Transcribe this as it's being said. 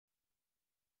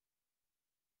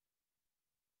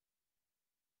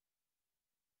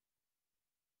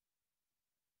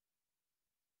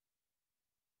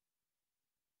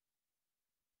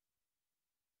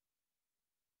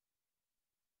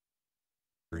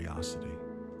Curiosity.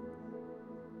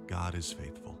 God is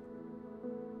faithful.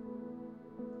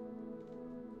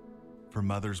 For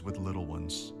mothers with little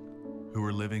ones who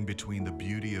are living between the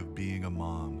beauty of being a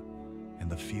mom and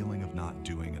the feeling of not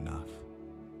doing enough,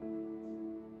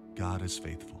 God is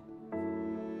faithful.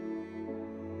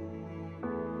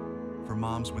 For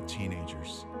moms with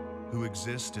teenagers who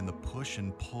exist in the push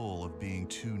and pull of being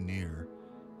too near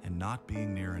and not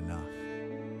being near enough,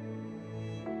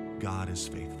 God is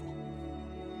faithful.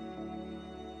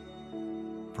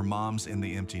 For moms in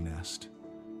the empty nest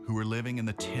who are living in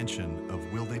the tension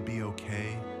of will they be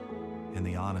okay and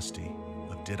the honesty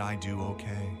of did I do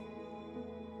okay,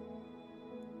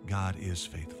 God is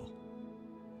faithful.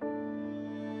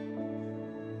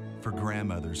 For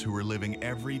grandmothers who are living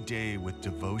every day with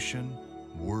devotion,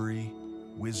 worry,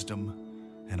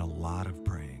 wisdom, and a lot of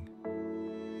praying,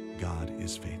 God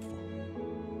is faithful.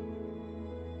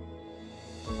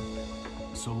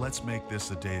 So let's make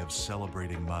this a day of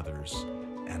celebrating mothers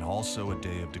and also a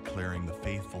day of declaring the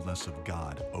faithfulness of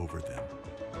God over them.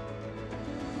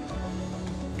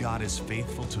 God is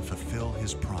faithful to fulfill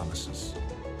His promises.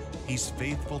 He's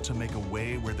faithful to make a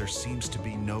way where there seems to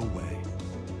be no way.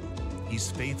 He's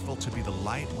faithful to be the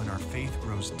light when our faith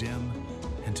grows dim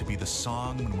and to be the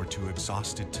song when we're too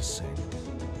exhausted to sing.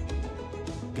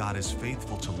 God is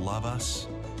faithful to love us,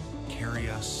 carry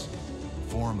us,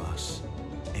 form us,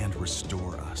 and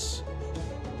restore us.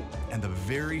 And the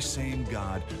very same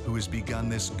God who has begun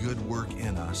this good work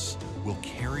in us will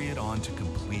carry it on to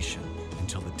completion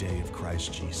until the day of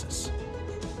Christ Jesus.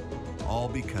 All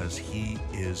because He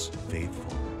is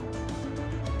faithful.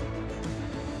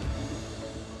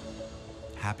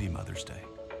 Happy Mother's Day.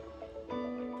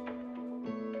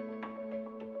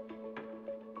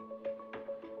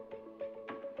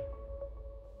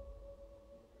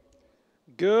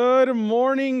 Good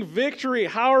morning, Victory.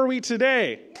 How are we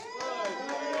today?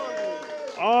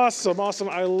 Awesome.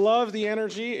 I love the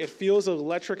energy. It feels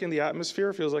electric in the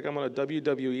atmosphere. It feels like I'm on a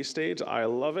WWE stage. I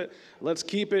love it. Let's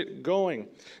keep it going.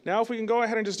 Now, if we can go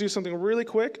ahead and just do something really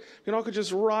quick. You all could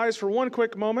just rise for one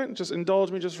quick moment. Just indulge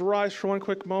me. Just rise for one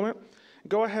quick moment.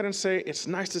 Go ahead and say, it's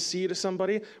nice to see you to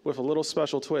somebody with a little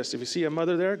special twist. If you see a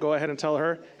mother there, go ahead and tell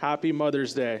her, Happy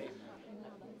Mother's Day.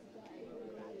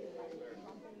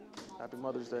 Happy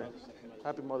Mother's Day.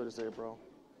 Happy Mother's Day, bro.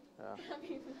 Yeah.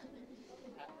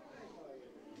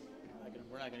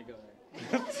 We're not going to go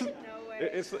there. No way.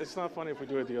 It's not funny if we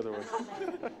do it the other way.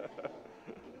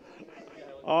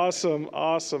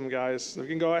 Awesome, guys. We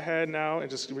can go ahead now and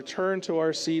just return to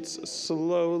our seats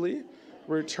slowly.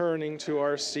 Returning to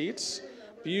our seats.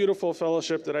 Beautiful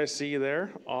fellowship that I see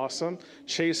there. Awesome.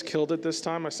 Chase killed it this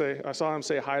time. I saw him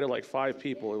say hi to like 5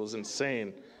 people. It was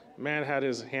insane. Man had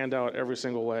his hand out every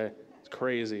single way. It's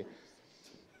crazy.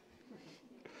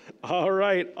 All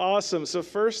right, awesome. So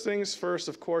first things first,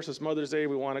 of course, is Mother's Day.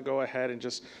 We want to go ahead and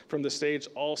just from the stage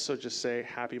also just say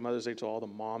Happy Mother's Day to all the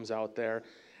moms out there.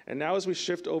 And now as we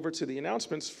shift over to the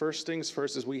announcements, first things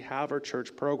first is we have our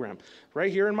church program.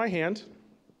 Right here in my hand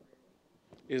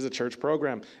is a church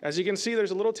program. As you can see,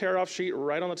 there's a little tear-off sheet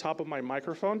right on the top of my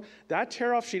microphone. That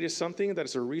tear-off sheet is something that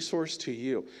is a resource to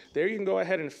you. There you can go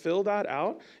ahead and fill that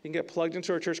out. You can get plugged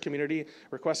into our church community,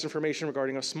 request information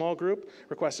regarding a small group,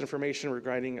 request information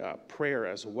regarding prayer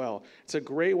as well. It's a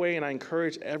great way, and I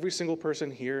encourage every single person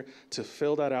here to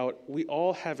fill that out. We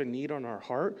all have a need on our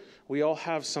heart. We all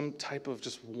have some type of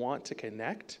just want to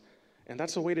connect. And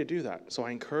that's a way to do that. So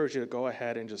I encourage you to go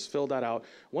ahead and just fill that out.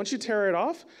 Once you tear it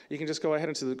off, you can just go ahead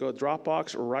into the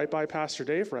Dropbox right by Pastor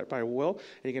Dave, right by Will,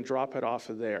 and you can drop it off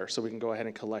of there so we can go ahead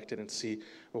and collect it and see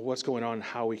what's going on and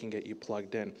how we can get you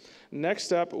plugged in.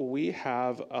 Next up, we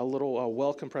have a little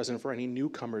welcome present for any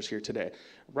newcomers here today.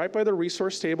 Right by the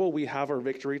resource table, we have our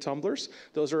Victory tumblers.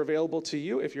 Those are available to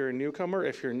you if you're a newcomer.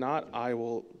 If you're not, I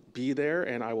will be there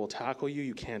and I will tackle you.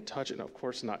 You can't touch it. No, of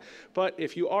course not. But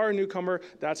if you are a newcomer,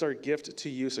 that's our gift to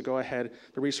you. So go ahead,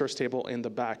 the resource table in the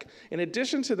back. In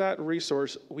addition to that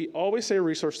resource, we always say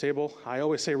resource table. I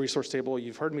always say resource table.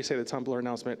 You've heard me say the Tumblr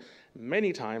announcement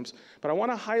many times, but I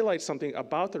want to highlight something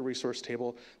about the resource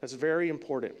table that's very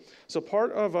important. So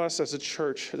part of us as a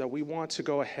church that we want to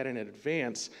go ahead and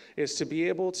advance is to be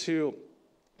able to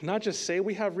not just say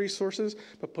we have resources,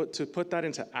 but to put that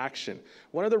into action.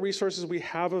 One of the resources we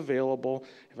have available,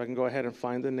 if I can go ahead and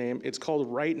find the name, it's called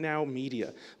Right Now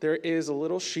Media. There is a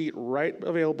little sheet right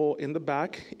available in the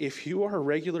back. If you are a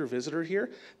regular visitor here,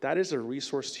 that is a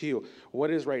resource to you. What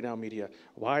is Right Now Media?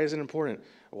 Why is it important?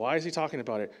 Why is he talking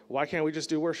about it? Why can't we just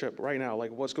do worship right now?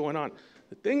 Like, what's going on?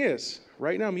 The thing is,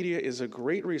 Right Now Media is a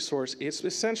great resource. It's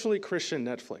essentially Christian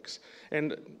Netflix.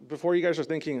 And before you guys are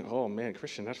thinking, oh man,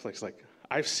 Christian Netflix, like,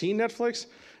 I've seen Netflix,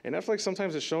 and Netflix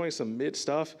sometimes is showing some mid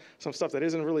stuff, some stuff that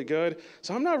isn't really good.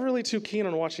 So I'm not really too keen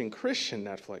on watching Christian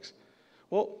Netflix.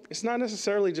 Well, it's not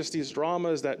necessarily just these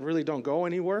dramas that really don't go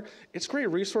anywhere. It's great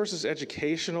resources,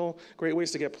 educational, great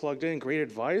ways to get plugged in, great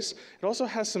advice. It also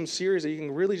has some series that you can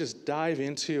really just dive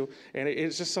into, and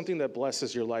it's just something that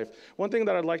blesses your life. One thing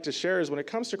that I'd like to share is when it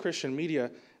comes to Christian media,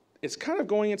 it's kind of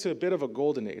going into a bit of a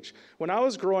golden age. When I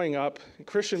was growing up,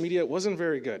 Christian media wasn't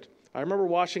very good. I remember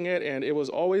watching it, and it was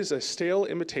always a stale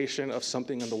imitation of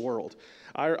something in the world.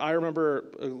 I remember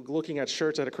looking at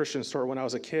shirts at a Christian store when I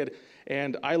was a kid,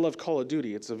 and I loved Call of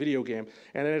Duty. It's a video game.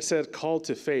 And then it said Call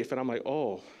to Faith, and I'm like,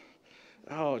 oh,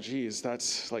 geez,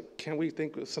 that's like, can we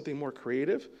think of something more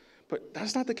creative? But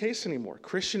that's not the case anymore.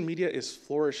 Christian media is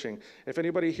flourishing. If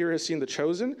anybody here has seen The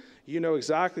Chosen, you know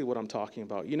exactly what I'm talking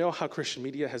about. You know how Christian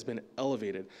media has been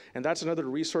elevated. And that's another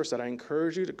resource that I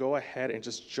encourage you to go ahead and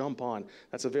just jump on.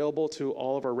 That's available to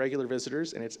all of our regular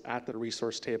visitors, and it's at the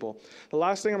resource table. The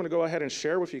last thing I'm going to go ahead and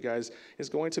share with you guys is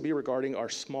going to be regarding our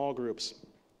small groups.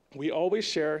 We always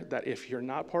share that if you're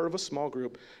not part of a small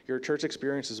group, your church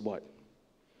experience is what?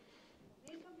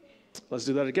 Let's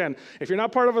do that again. If you're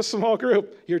not part of a small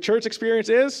group, your church experience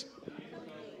is?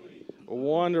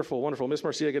 Wonderful, wonderful. Miss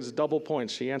Marcia gets double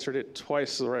points. She answered it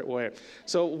twice the right way.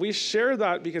 So we share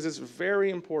that because it's very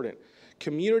important.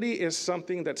 Community is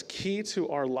something that's key to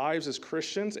our lives as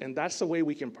Christians, and that's the way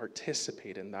we can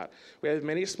participate in that. We have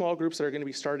many small groups that are going to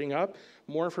be starting up.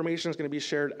 More information is going to be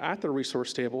shared at the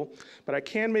resource table, but I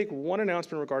can make one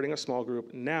announcement regarding a small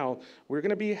group. Now, we're going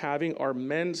to be having our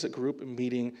men's group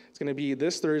meeting. It's going to be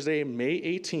this Thursday, May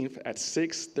 18th at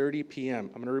 6:30 p.m.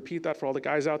 I'm going to repeat that for all the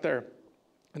guys out there.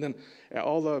 And then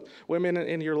all the women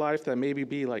in your life that maybe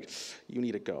be like, you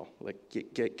need to go. Like,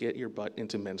 get your butt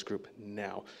into men's group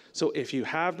now. So if you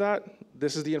have that,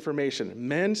 this is the information.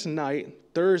 Men's night,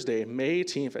 Thursday, May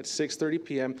 18th at 6:30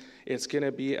 p.m. It's going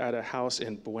to be at a house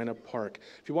in Buena Park.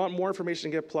 If you want more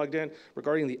information to get plugged in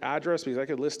regarding the address, because I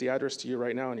could list the address to you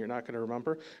right now and you're not going to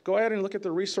remember, go ahead and look at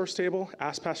the resource table.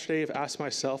 Ask Pastor Dave, ask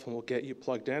myself, and we'll get you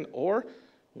plugged in. Or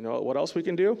you know what else we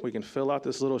can do? We can fill out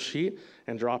this little sheet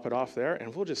and drop it off there,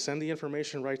 and we'll just send the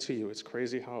information right to you. It's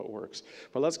crazy how it works.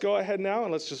 But let's go ahead now,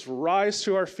 and let's just rise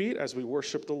to our feet as we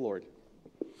worship the Lord.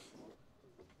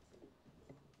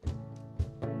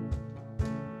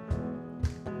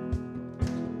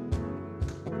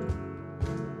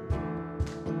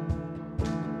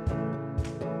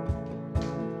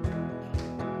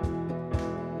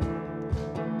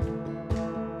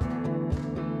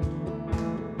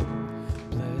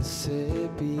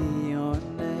 Blessed be your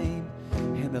name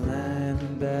in the land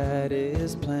that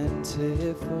is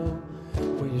plentiful,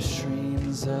 where your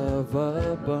streams of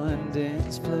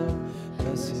abundance flow.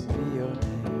 Blessed be your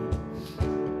name.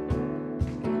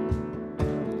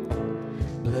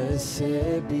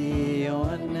 Blessed be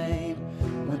your name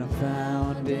when I'm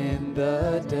found in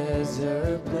the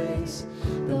desert place.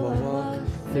 Though I walk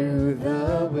through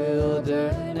the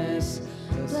wilderness,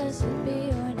 blessed be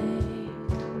your name.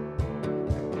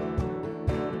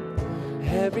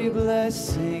 Every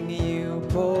blessing you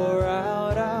pour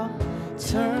out, I'll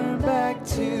turn back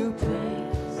to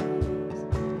praise.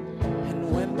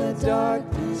 And when the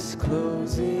darkness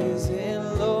closes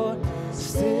in, Lord,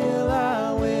 still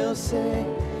I will say,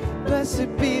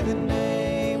 blessed be the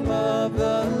name of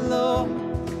the Lord.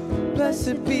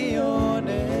 Blessed be your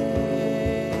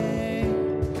name.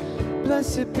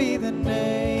 Blessed be the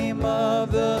name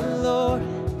of the Lord.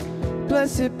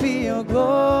 Blessed be your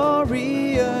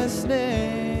glorious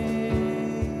name.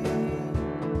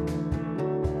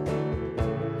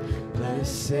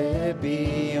 Blessed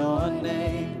be your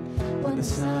name when the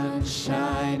sun's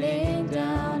shining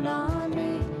down on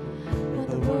me, when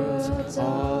the world's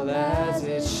all as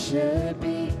it should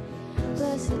be.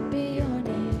 Blessed be your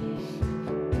name.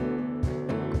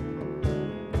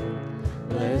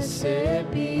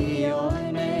 Blessed be your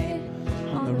name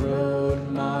on the road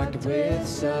marked with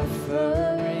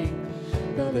suffering,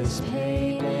 though there's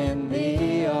pain in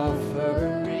the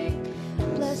offering.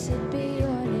 Blessed be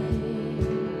your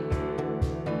name.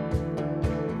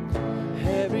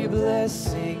 Every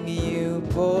blessing you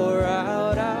pour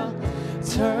out, I'll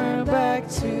turn back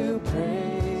to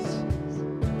praise.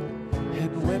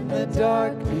 And when the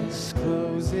darkness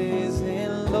closes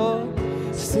in, Lord,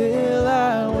 still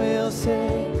I will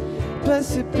say,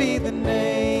 blessed be the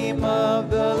name of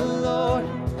the Lord.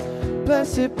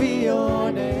 Blessed be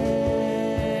your name.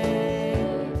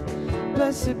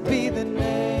 Blessed be the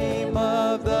name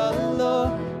of the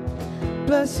Lord.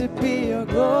 Blessed be your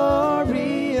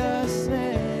glorious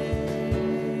name.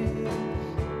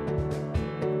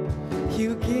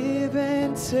 You give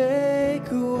and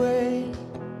take away.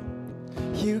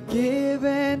 You give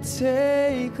and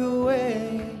take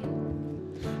away.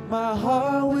 My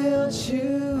heart will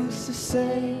choose to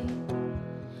say,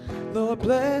 Lord,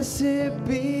 blessed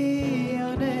be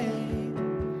your name.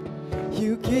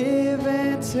 You give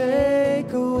and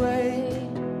take away.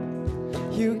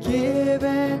 You give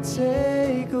and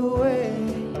take away.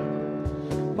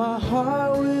 My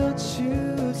heart will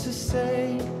choose to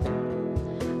say,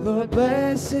 Lord,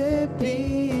 blessed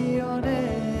be your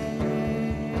name.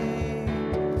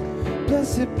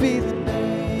 Blessed be the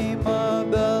name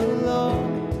of the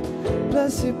Lord.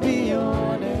 Blessed be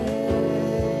your name.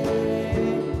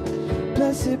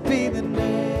 Blessed be the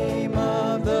name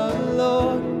of the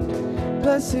Lord.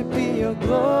 Blessed be your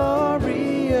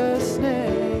glorious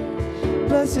name.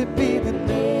 Blessed be the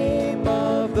name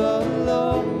of the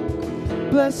Lord.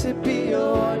 Blessed be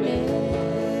your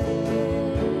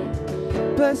name.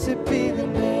 Blessed be the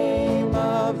name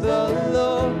of the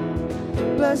Lord.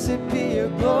 Blessed be your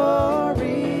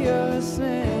glorious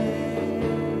name.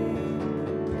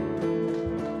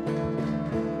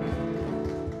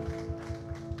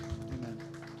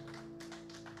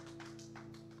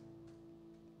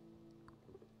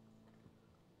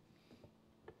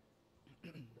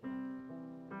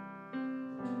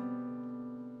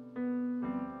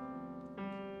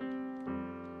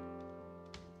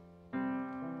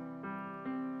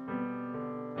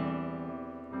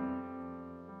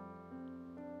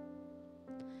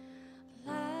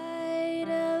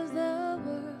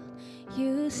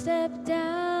 Step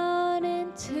down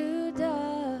into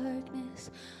darkness,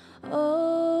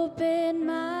 open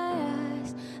my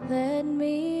eyes, let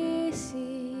me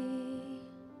see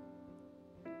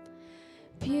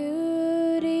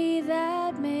beauty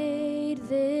that made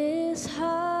this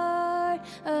heart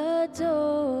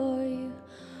adore you,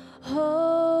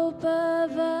 hope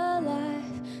of a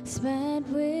life spent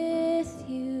with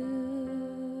you.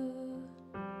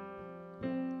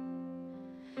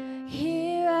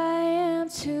 Here I am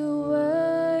to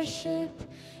worship,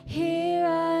 here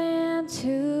I am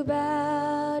to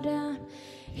bow down,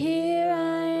 here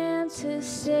I am to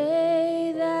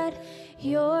say that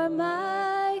you're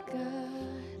my God.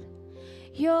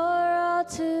 You're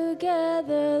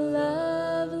altogether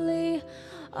lovely,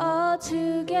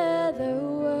 altogether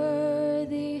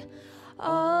worthy,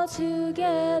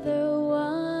 altogether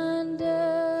wonderful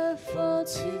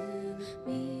to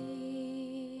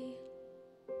me.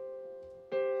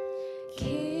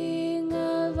 King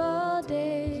of all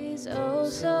days, oh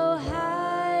so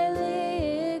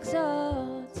highly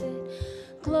exalted,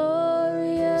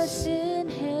 glorious in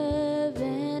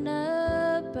heaven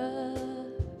above.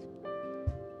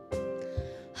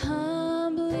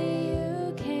 Humbly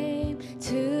you came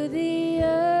to the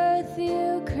earth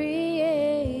you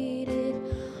created,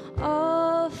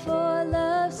 all for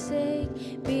love's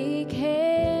sake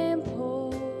became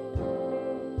poor.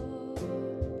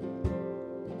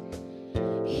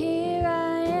 Here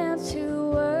I am to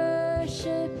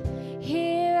worship,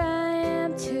 here I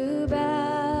am to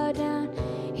bow down,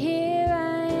 here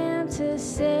I am to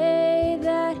say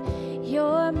that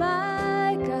you're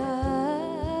my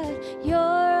God. You're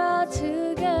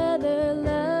altogether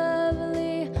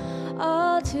lovely,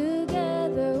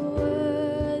 altogether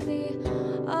worthy,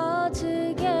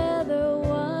 altogether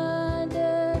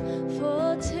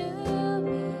wonderful to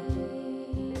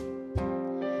me.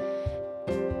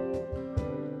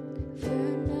 For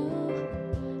know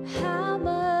how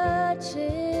much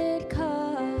it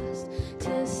cost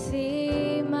to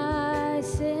see my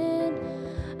sin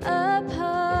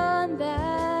upon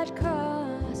that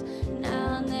cross, and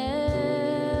I'll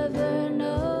never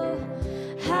know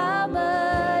how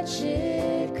much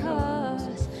it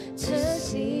cost to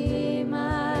see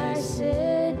my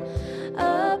sin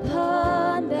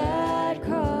upon that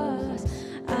cross.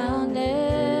 I'll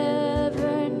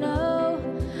never know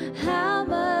how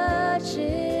much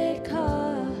it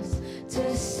costs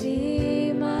to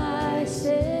see my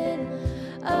sin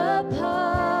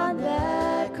upon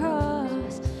that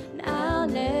cross. And I'll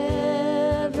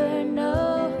never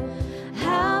know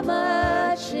how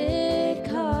much it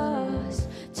costs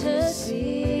to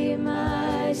see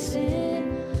my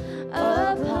sin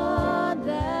upon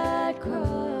that cross.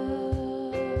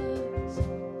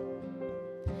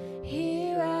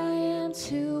 Here I am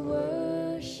to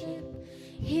worship,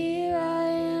 here I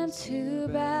am to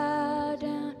bow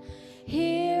down,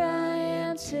 here I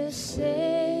am to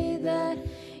say that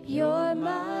you're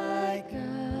my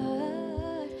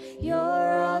God.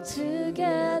 You're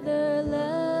altogether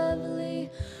lovely,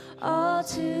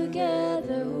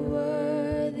 altogether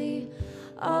worthy,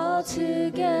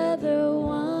 altogether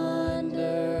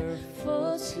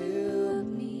wonderful to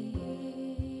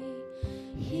me.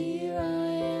 Here I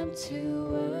am to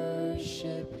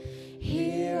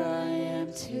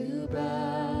am to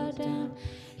bow down.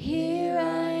 Here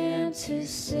I am to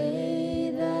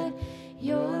say that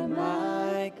you're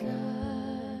my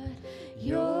God.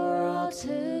 You're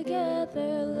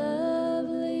altogether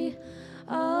lovely,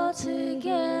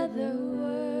 altogether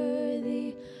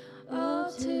worthy,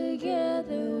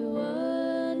 altogether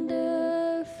wonderful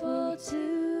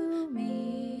to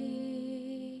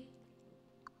me.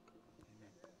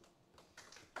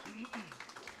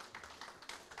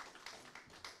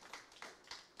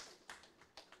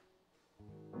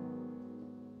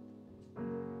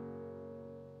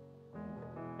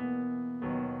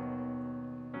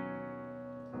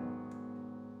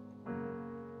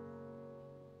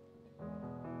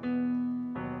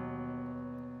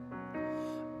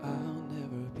 I'll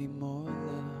never be more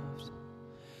loved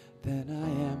than I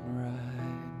am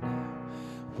right now.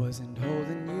 Wasn't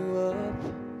holding you up,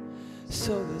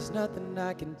 so there's nothing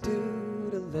I can do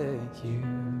to let you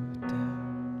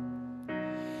down.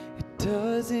 It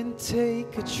doesn't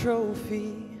take a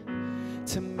trophy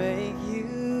to make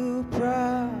you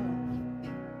proud.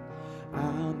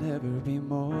 I'll never be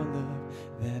more loved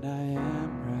than I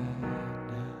am right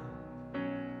now.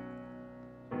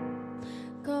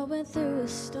 Going through a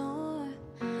storm,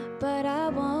 but I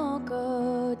won't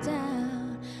go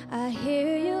down. I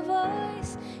hear your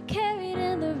voice carried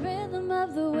in the rhythm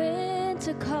of the wind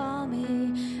to call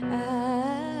me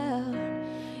out.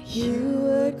 You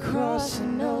would cross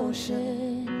an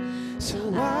ocean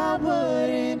so I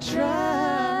wouldn't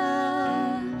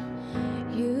drown.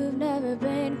 You've never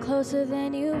been closer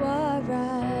than you are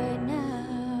right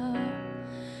now,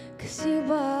 'cause you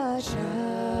are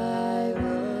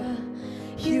Jireh.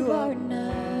 You are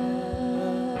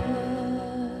enough,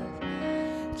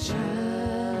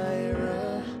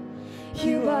 Jireh.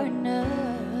 You are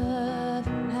enough,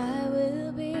 and I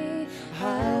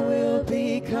will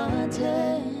be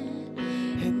content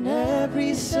in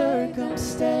every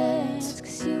circumstance.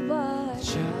 'Cause you are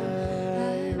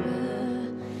Jireh.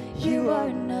 You are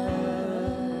enough,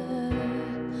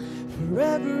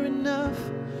 Forever enough,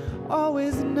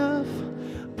 always enough,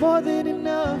 more than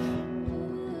enough.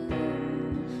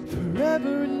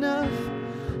 Forever enough,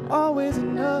 always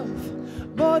enough,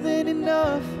 more than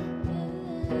enough.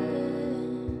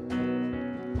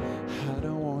 I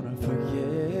don't wanna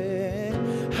forget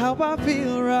how I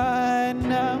feel right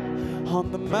now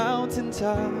on the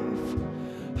mountaintop.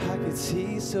 I could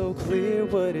see so clear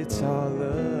what it's all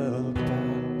about.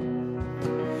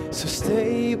 So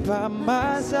stay by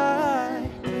my side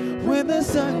when the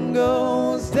sun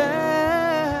goes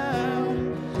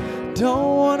down.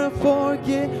 Don't wanna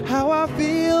forget how I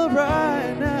feel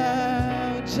right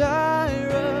now.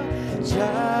 Jireh,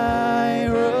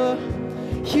 Jireh,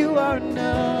 you are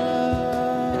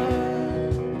enough.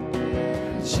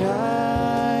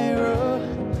 Jireh,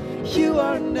 you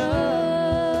are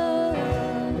enough,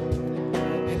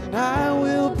 and I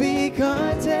will be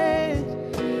content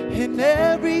in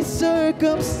every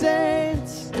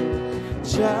circumstance.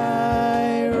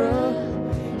 Jireh,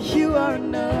 you are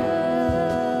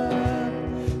enough,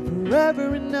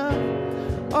 forever enough,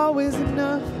 always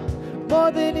enough,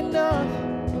 more than enough.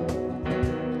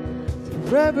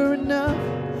 Forever enough,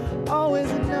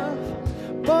 always enough,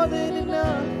 more than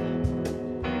enough.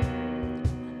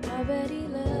 I'm already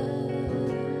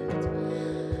loved,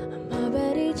 I'm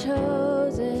already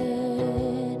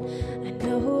chosen. I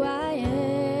know who I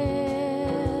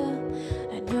am,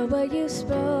 I know what you've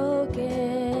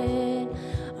spoken.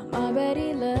 I'm already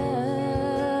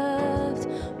loved,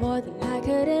 more than I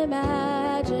could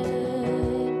imagine.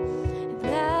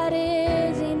 That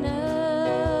is enough.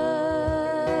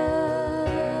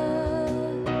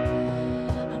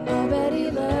 I'm already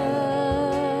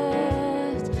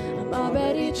loved, I'm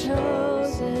already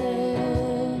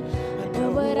chosen. I know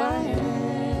what I am,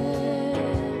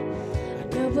 I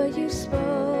know what you've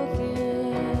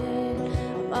spoken.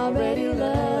 I'm already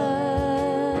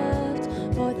loved,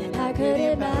 more than I could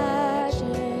imagine.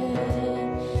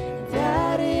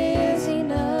 That is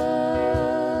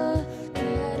enough,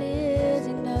 that is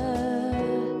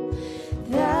enough,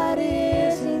 that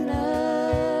is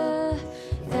enough,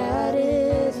 that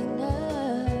is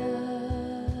enough.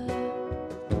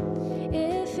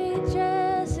 If he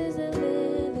dresses the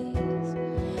lilies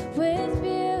with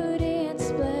beauty and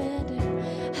splendor,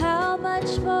 how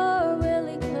much more will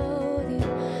he clothe you?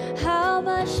 How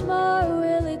much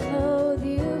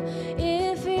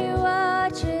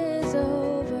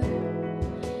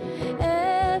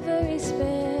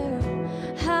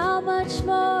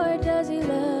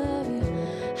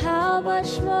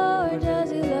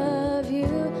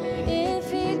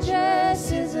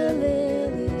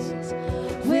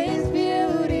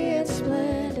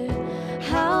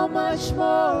much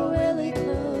more will He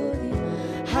clothe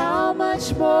you? How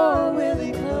much more will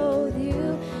He clothe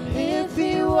you if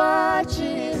He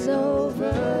watches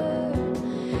over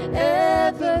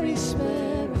every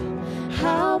sparrow?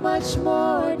 How much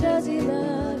more does He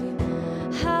love you?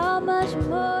 How much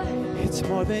more? It's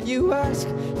more than you ask,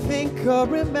 think,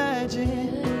 or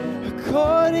imagine,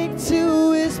 according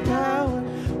to His power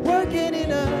working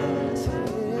in us.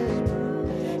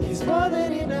 He's more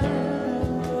than enough.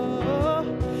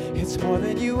 It's more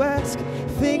than you ask,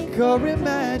 think, or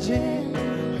imagine,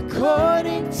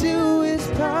 according to His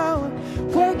power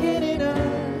working in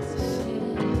us.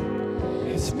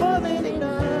 It's more than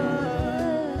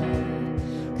enough.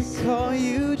 We call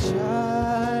you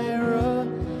Jireh.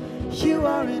 You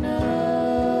are enough.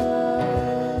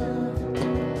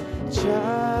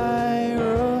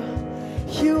 Jireh,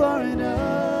 you are enough.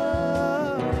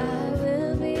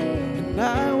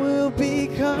 I will be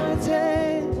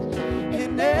content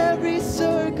in every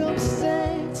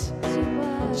circumstance.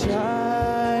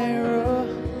 Jireh,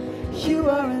 you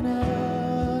are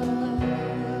enough.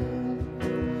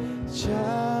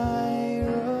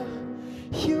 Jireh,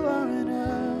 you are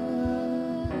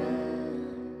enough.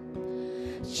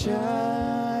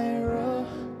 Jireh,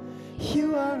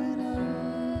 you are enough.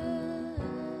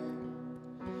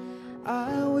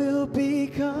 I will be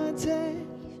content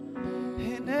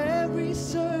in every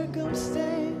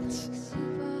circumstance.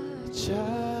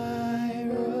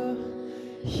 Jireh,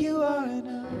 you are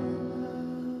enough.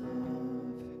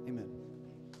 Amen.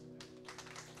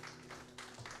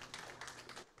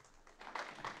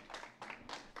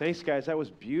 Thanks, guys. That was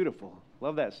beautiful.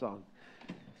 Love that song.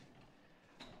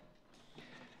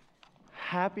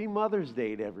 Happy Mother's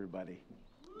Day to everybody.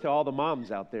 To all the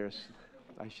moms out there,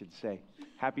 I should say.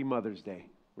 Happy Mother's Day.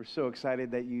 We're so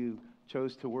excited that you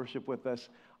chose to worship with us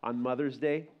on Mother's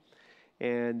Day.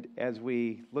 And as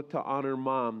we look to honor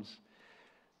moms,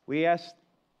 we asked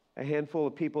a handful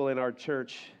of people in our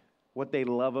church what they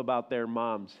love about their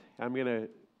moms. I'm going to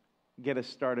get us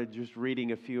started just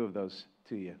reading a few of those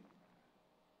to you.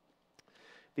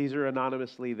 These are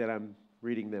anonymously that I'm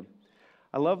reading them.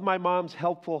 I love my mom's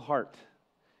helpful heart.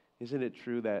 Isn't it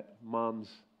true that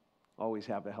moms always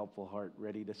have a helpful heart,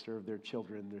 ready to serve their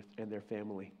children and their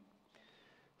family?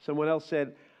 Someone else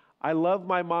said, I love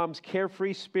my mom's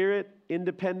carefree spirit,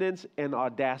 independence, and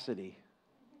audacity.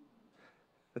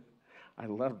 I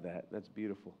love that. That's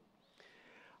beautiful.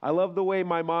 I love the way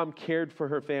my mom cared for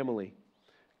her family.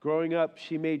 Growing up,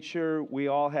 she made sure we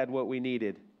all had what we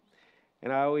needed.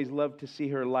 And I always loved to see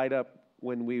her light up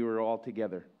when we were all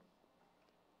together.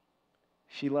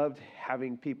 She loved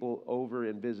having people over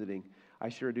and visiting. I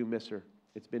sure do miss her.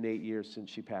 It's been 8 years since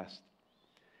she passed.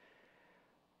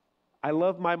 I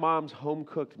love my mom's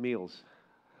home-cooked meals.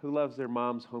 Who loves their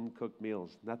mom's home-cooked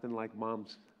meals? Nothing like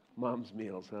mom's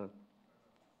meals, huh?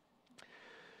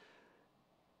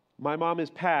 My mom is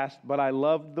passed, but I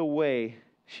loved the way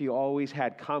she always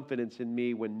had confidence in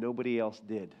me when nobody else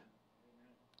did.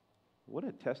 What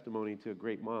a testimony to a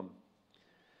great mom.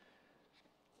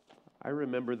 I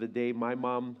remember the day my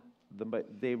mom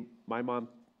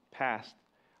passed.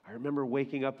 I remember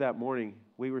waking up that morning.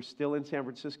 We were still in San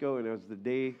Francisco, and it was the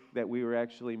day that we were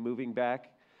actually moving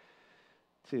back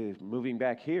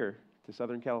here to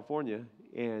Southern California.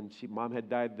 And mom had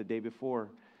died the day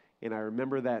before. And I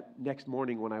remember that next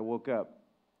morning when I woke up,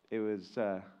 it was,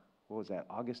 what was that,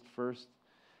 August 1st,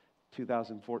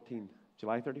 2014.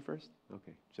 July 31st?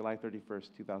 Okay, July 31st,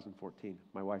 2014.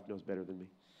 My wife knows better than me.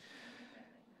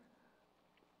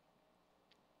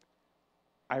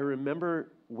 I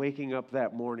remember waking up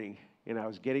that morning, and I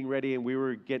was getting ready, and we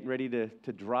were getting ready to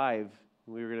drive.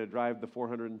 We were going to drive the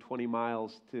 420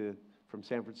 miles from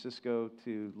San Francisco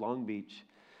to Long Beach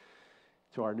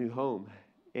to our new home.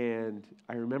 And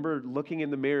I remember looking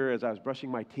in the mirror as I was brushing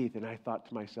my teeth, and I thought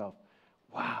to myself,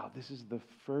 wow, this is the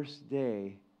first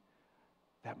day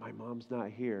that my mom's not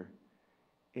here.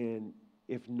 And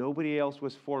if nobody else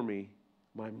was for me,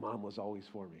 my mom was always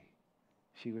for me.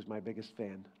 She was my biggest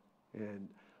fan. And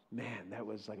man, that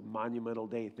was like a monumental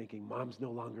day thinking, mom's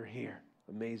no longer here.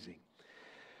 Amazing.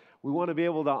 We want to be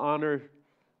able to honor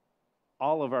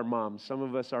all of our moms. Some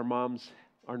of us, our moms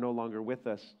are no longer with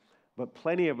us. But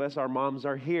plenty of us, our moms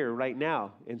are here right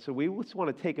now. And so we just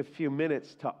want to take a few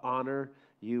minutes to honor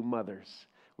you mothers.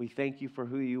 We thank you for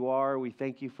who you are. We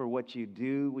thank you for what you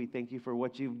do. We thank you for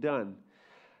what you've done.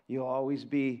 You'll always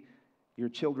be your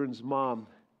children's mom,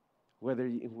 whether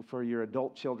for your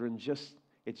adult children,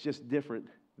 it's just different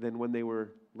than when they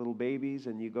were little babies,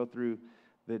 and you go through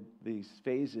these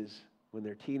phases when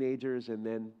they're teenagers, and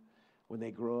then when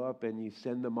they grow up and you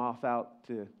send them off out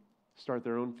to start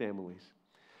their own families.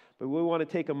 But we want to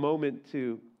take a moment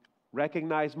to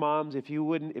recognize moms. If you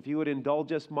would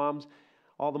indulge us, moms,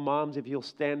 all the moms, if you'll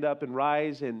stand up and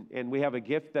rise, and we have a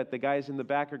gift that the guys in the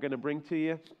back are going to bring to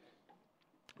you.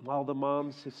 All the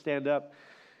moms stand up.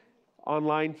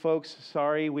 Online folks,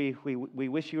 sorry, we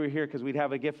wish you were here because we'd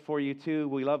have a gift for you too.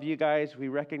 We love you guys. We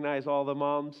recognize all the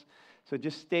moms. So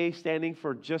just stay standing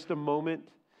for just a moment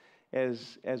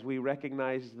as we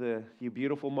recognize you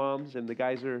beautiful moms, and the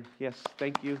guys are, yes,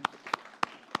 thank you.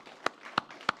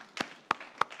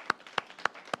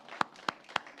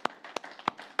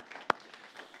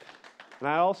 And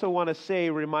I also want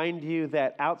to remind you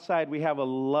that outside we have a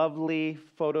lovely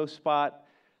photo spot.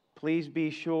 Please be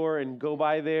sure and go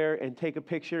by there and take a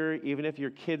picture, even if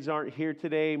your kids aren't here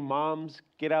today. Moms,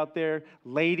 get out there.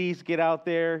 Ladies, get out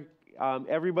there.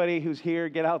 Everybody who's here,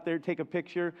 get out there, take a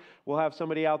picture. We'll have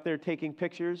somebody out there taking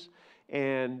pictures,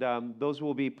 and those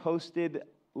will be posted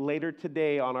later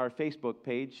today on our Facebook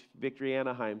page, Victory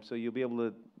Anaheim, so you'll be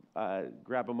able to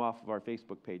grab them off of our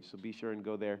Facebook page, so be sure and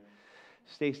go there.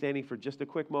 Stay standing for just a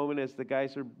quick moment as the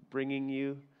guys are bringing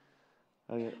you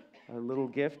a little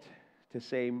gift to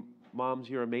say, moms,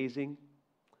 you're amazing.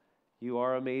 You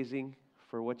are amazing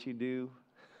for what you do,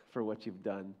 for what you've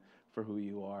done, for who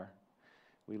you are.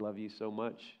 We love you so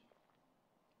much.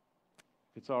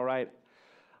 If it's all right,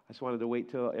 I just wanted to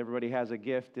wait till everybody has a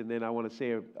gift, and then I want to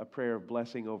say a prayer of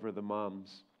blessing over the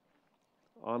moms.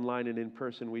 Online and in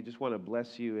person, we just want to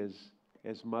bless you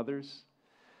as mothers.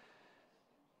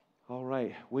 All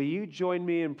right. Will you join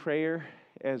me in prayer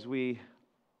as we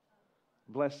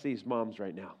bless these moms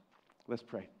right now? Let's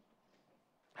pray.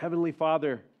 Heavenly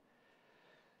Father,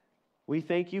 we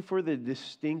thank you for the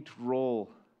distinct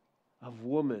role of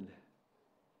woman,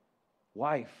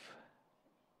 wife,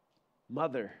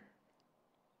 mother.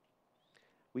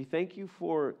 We thank you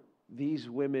for these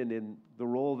women and the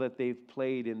role that they've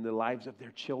played in the lives of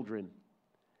their children.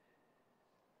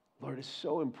 Lord, it's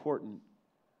so important,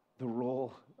 the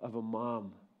role of a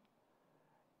mom.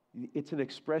 It's an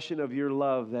expression of your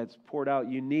love that's poured out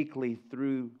uniquely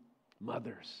through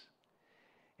mothers.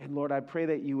 And Lord, I pray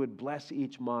that you would bless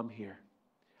each mom here.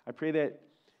 I pray that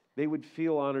they would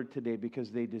feel honored today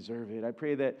because they deserve it. I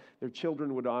pray that their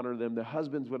children would honor them, their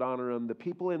husbands would honor them, the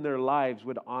people in their lives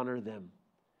would honor them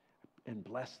and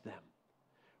bless them.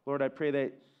 Lord, I pray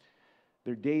that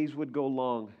their days would go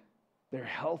long, their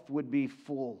health would be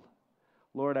full.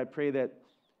 Lord, I pray that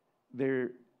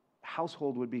their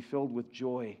household would be filled with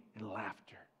joy and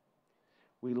laughter.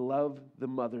 We love the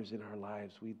mothers in our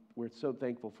lives. We're so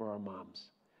thankful for our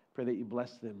moms. Pray that you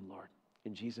bless them, Lord.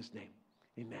 In Jesus' name,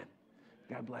 amen.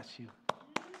 God bless you.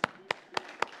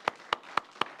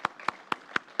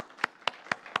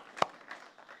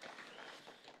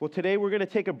 Well, today we're going to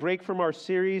take a break from our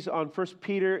series on 1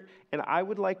 Peter, and I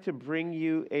would like to bring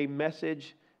you a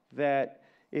message that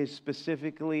is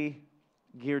specifically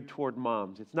geared toward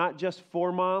moms. It's not just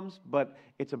for moms, but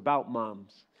it's about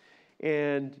moms.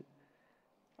 And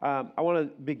I want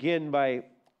to begin by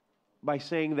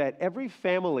saying that every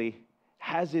family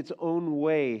has its own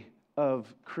way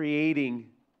of creating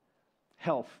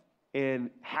health and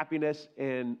happiness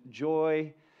and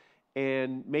joy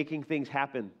and making things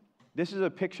happen. This is a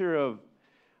picture of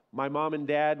my mom and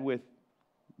dad with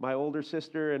my older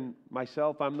sister and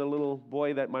myself. I'm the little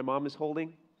boy that my mom is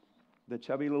holding, the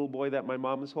chubby little boy that my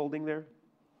mom is holding there.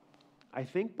 I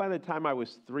think by the time I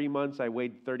was 3 months, I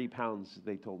weighed 30 pounds,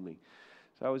 they told me.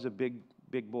 So I was a big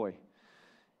boy.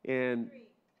 And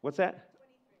what's that?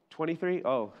 23?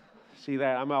 Oh, see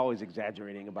that? I'm always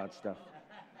exaggerating about stuff. Well,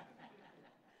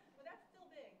 that's still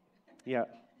big.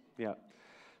 Yeah.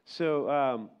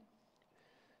 So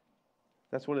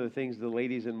that's one of the things the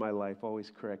ladies in my life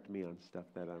always correct me on stuff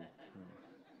that I'm.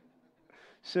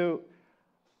 So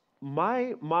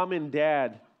my mom and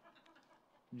dad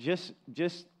just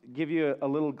give you a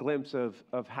little glimpse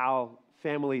of how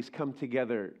families come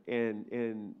together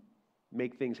and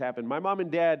make things happen. My mom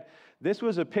and dad, this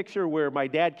was a picture where my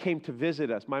dad came to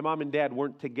visit us. My mom and dad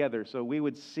weren't together, so we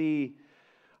would see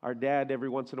our dad every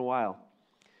once in a while.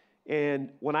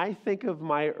 And when I think of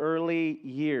my early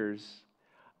years,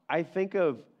 I think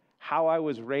of how I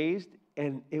was raised,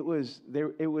 and it was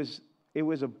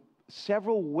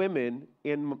several women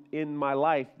in my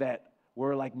life that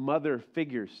were like mother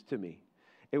figures to me.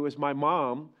 It was my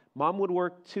mom. Mom would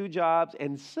work 2 jobs,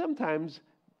 and sometimes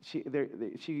she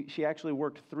actually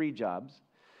worked 3 jobs.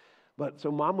 But so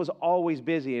mom was always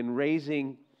busy in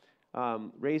raising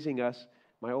us.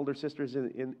 My older sister's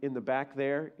in the back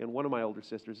there, and one of my older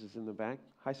sisters is in the back.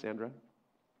 Hi, Sandra.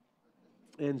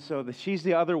 And so she's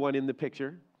the other one in the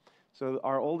picture. So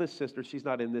our oldest sister, she's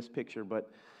not in this picture,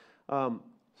 but so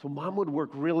mom would work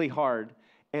really hard,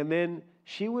 And then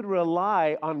she would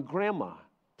rely on Grandma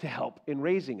to help in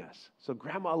raising us. So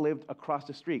Grandma lived across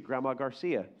the street, Grandma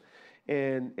Garcia.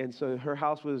 And so her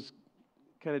house was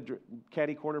kind of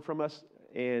catty corner from us.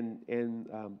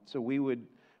 So we would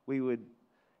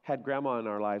had Grandma in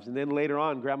our lives. And then later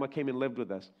on, Grandma came and lived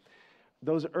with us.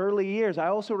 Those early years, I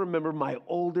also remember my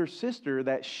older sister,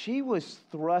 that she was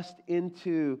thrust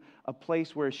into a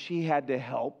place where she had to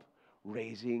help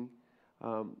raising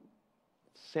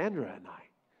Sandra and I.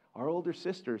 Our older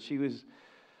sister, she was,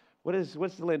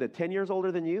 what's Linda, 10 years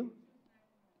older than you?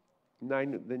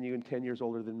 9 than you and 10 years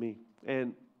older than me.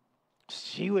 And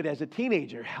she would, as a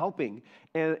teenager, helping.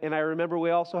 And I remember we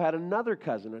also had another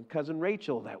cousin, Cousin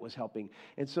Rachel, that was helping.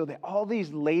 And so all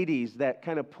these ladies that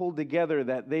kind of pulled together,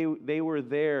 that they were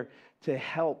there to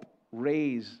help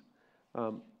raise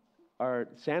our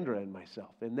Sandra and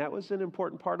myself. And that was an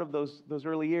important part of those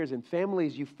early years. In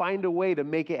families, you find a way to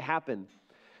make it happen.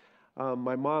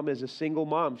 My mom is a single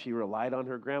mom. She relied on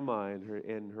her grandma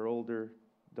and her older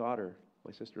daughter,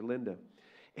 my sister Linda.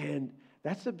 And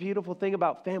that's the beautiful thing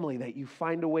about family, that you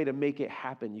find a way to make it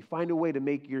happen. You find a way to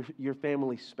make your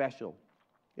family special.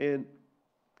 And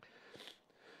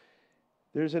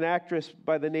there's an actress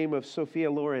by the name of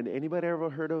Sophia Loren. Anybody ever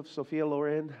heard of Sophia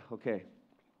Loren? Okay.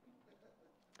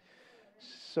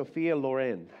 Sophia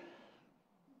Loren.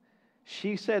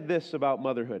 She said this about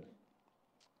motherhood.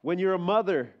 When you're a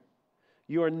mother,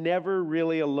 you are never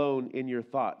really alone in your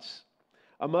thoughts.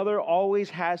 A mother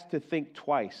always has to think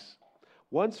twice.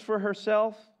 Once for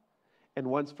herself and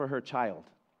once for her child.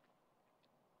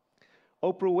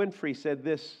 Oprah Winfrey said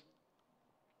this: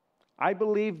 I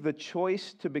believe the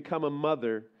choice to become a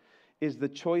mother is the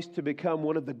choice to become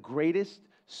one of the greatest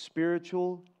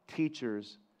spiritual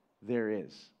teachers there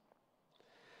is.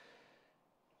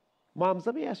 Moms,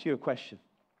 let me ask you a question.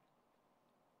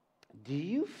 Do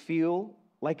you feel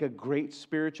like a great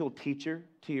spiritual teacher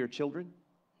to your children?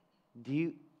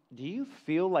 Do you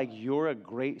feel like you're a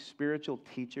great spiritual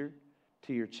teacher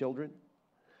to your children?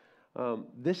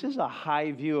 This is a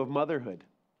high view of motherhood.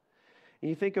 And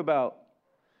you think about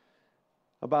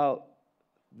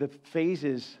the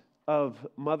phases of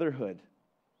motherhood.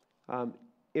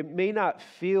 It may not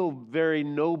feel very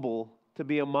noble to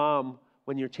be a mom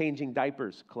when you're changing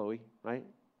diapers, Chloe, right?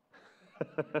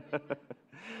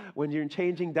 When you're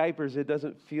changing diapers, it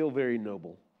doesn't feel very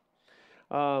noble.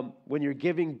 When you're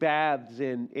giving baths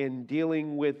and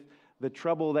dealing with the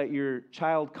trouble that your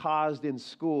child caused in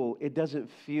school, it doesn't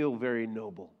feel very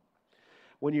noble.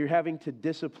 When you're having to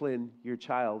discipline your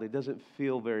child, it doesn't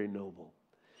feel very noble.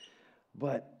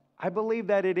 But I believe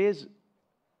that it is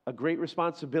a great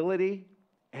responsibility,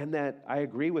 and that I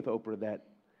agree with Oprah that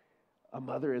a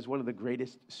mother is one of the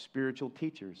greatest spiritual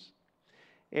teachers.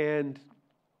 And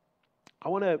I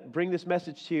want to bring this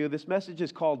message to you. This message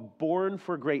is called Born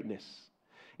for Greatness.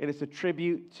 And it's a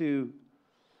tribute to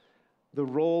the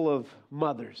role of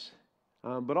mothers,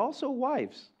 but also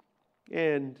wives.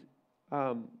 And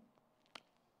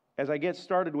as I get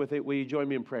started with it, will you join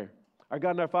me in prayer? Our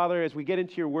God and our Father, as we get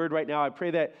into your word right now, I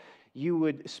pray that you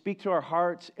would speak to our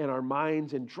hearts and our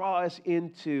minds and draw us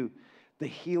into the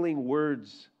healing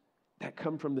words that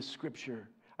come from the Scripture.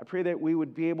 I pray that we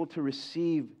would be able to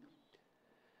receive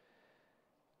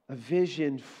a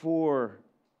vision for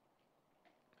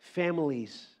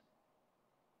families,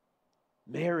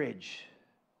 marriage,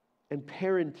 and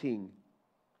parenting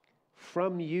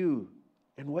from you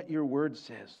and what your word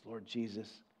says, Lord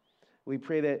Jesus. We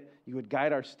pray that you would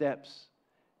guide our steps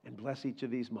and bless each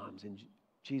of these moms. In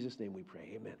Jesus' name we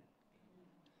pray, amen.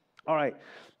 All right,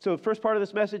 so the first part of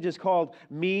this message is called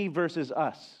Me versus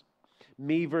Us.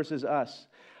 Me versus us.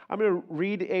 I'm going to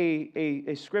read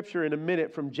a scripture in a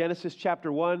minute from Genesis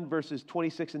chapter 1, verses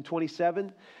 26 and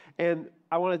 27. And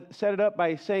I want to set it up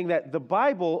by saying that the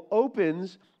Bible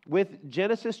opens with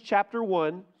Genesis chapter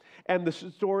 1 and the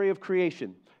story of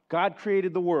creation. God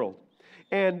created the world.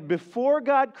 And before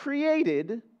God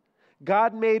created,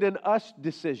 God made an us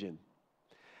decision.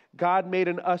 God made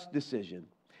an us decision.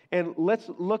 And let's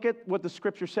look at what the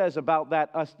scripture says about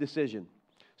that us decision.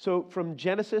 So from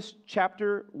Genesis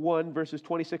chapter 1, verses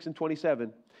 26 and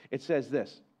 27, it says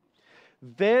this: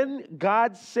 Then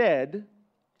God said,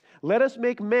 let us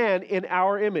make man in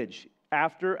our image,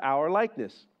 after our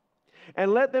likeness,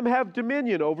 and let them have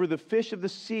dominion over the fish of the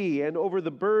sea, and over the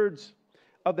birds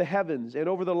of the heavens, and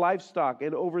over the livestock,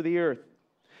 and over the earth,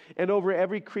 and over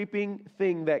every creeping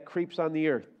thing that creeps on the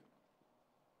earth.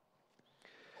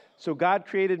 So God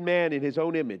created man in his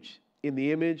own image. In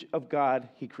the image of God,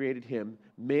 he created him.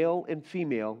 Male and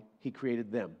female, he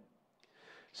created them.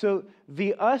 So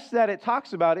the us that it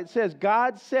talks about, it says,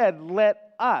 God said,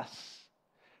 let us.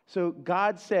 So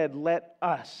God said, let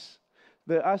us.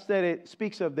 The us that it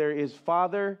speaks of there is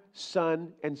Father,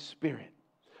 Son, and Spirit.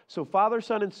 So Father,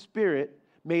 Son, and Spirit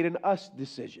made an us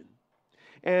decision.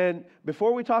 And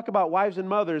before we talk about wives and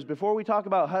mothers, before we talk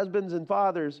about husbands and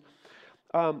fathers,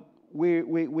 we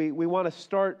want to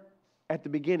start at the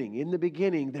beginning. In the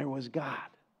beginning, there was God,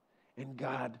 and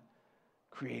God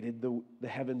created the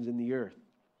heavens and the earth.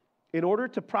 In order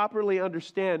to properly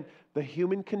understand the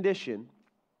human condition,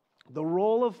 the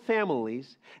role of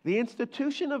families, the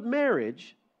institution of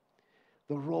marriage,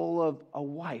 the role of a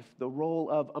wife, the role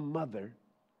of a mother,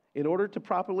 in order to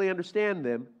properly understand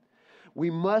them, we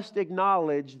must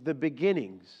acknowledge the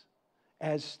beginnings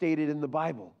as stated in the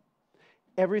Bible.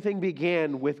 Everything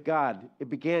began with God. It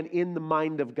began in the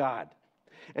mind of God.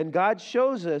 And God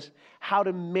shows us how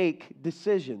to make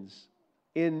decisions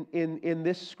in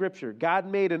this scripture. God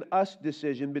made an us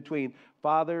decision between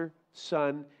Father,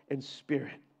 Son, and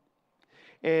Spirit.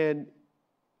 And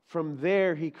from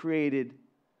there, He created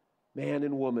man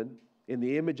and woman in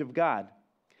the image of God.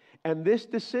 And this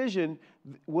decision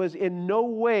was in no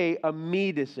way a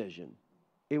me decision.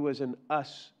 It was an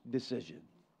us decision.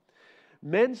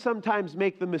 Men sometimes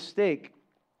make the mistake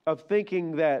of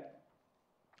thinking that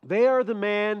they are the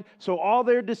man, so all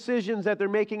their decisions that they're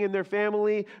making in their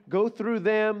family go through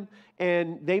them,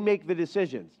 and they make the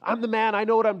decisions. I'm the man, I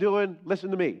know what I'm doing, listen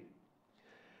to me.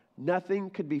 Nothing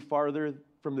could be farther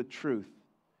from the truth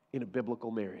in a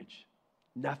biblical marriage.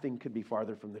 Nothing could be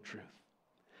farther from the truth.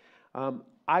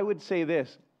 I would say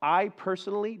this. I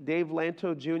personally, Dave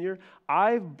Lantow Jr.,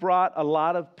 I've brought a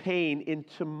lot of pain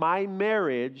into my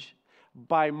marriage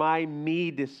by my me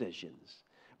decisions.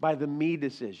 By the me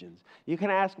decisions. You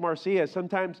can ask Marcia.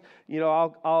 Sometimes,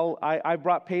 I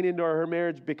brought pain into her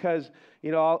marriage because,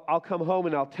 I'll come home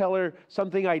and I'll tell her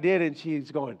something I did, and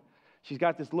she's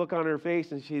got this look on her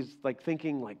face, and she's like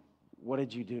thinking, like, what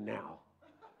did you do now?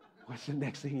 What's the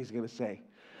next thing he's going to say?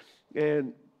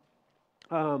 And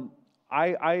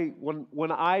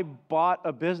when I bought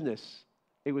a business,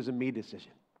 it was a me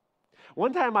decision.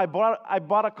 One time I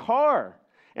bought a car,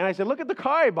 and I said, look at the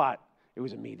car I bought. It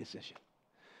was a me decision.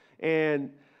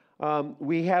 And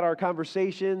we had our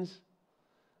conversations.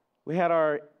 We had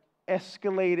our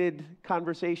escalated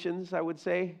conversations, I would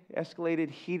say, escalated,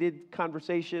 heated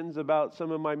conversations about some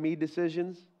of my me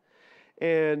decisions.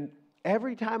 And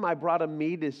every time I brought a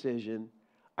me decision,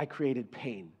 I created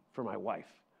pain for my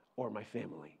wife or my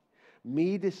family.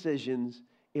 Me decisions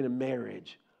in a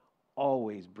marriage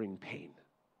always bring pain.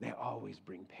 They always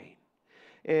bring pain.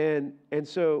 And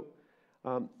so,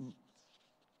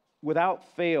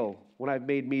 without fail, when I've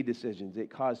made me decisions, it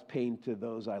caused pain to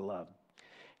those I love.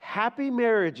 Happy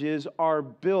marriages are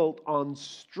built on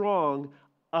strong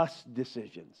us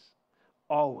decisions.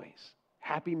 Always.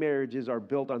 Happy marriages are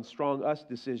built on strong us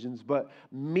decisions, but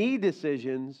me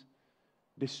decisions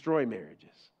destroy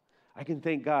marriages. I can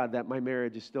thank God that my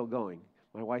marriage is still going.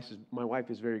 My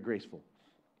wife is very graceful.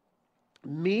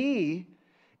 Me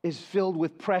is filled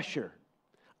with pressure,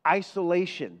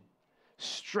 isolation,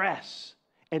 stress,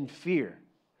 and fear.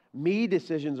 Me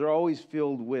decisions are always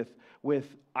filled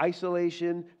with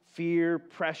isolation, fear,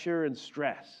 pressure, and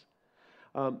stress.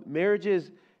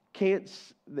 Marriages can't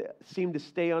seem to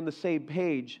stay on the same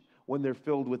page when they're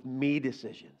filled with me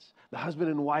decisions. The husband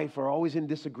and wife are always in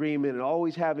disagreement and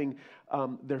always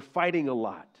they're fighting a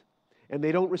lot. And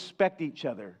they don't respect each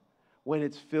other when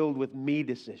it's filled with me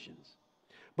decisions.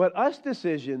 But us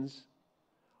decisions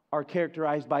are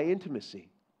characterized by intimacy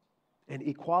and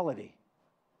equality.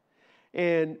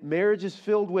 And marriages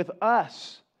filled with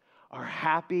us are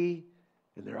happy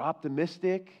and they're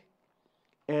optimistic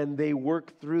and they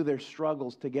work through their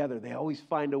struggles together. They always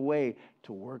find a way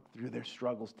to work through their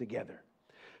struggles together.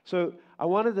 So I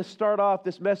wanted to start off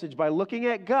this message by looking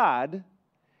at God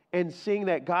and seeing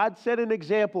that God set an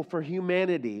example for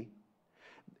humanity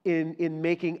in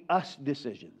making us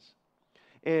decisions.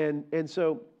 And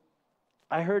so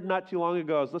I heard not too long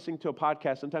ago, I was listening to a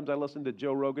podcast. Sometimes I listen to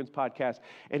Joe Rogan's podcast,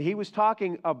 and he was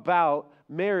talking about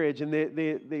marriage, and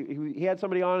he had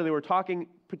somebody on, and they were talking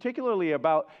particularly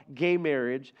about gay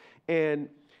marriage. And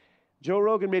Joe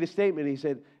Rogan made a statement. He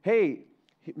said, hey,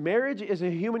 marriage is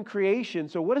a human creation,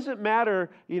 so what does it matter,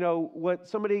 what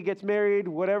somebody gets married,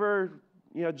 whatever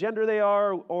gender they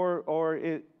are, or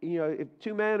if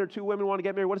two men or two women want to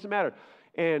get married, what does it matter?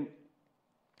 And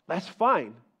that's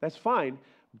fine. That's fine.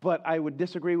 But I would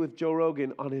disagree with Joe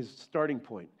Rogan on his starting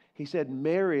point. He said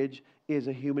marriage is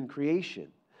a human creation.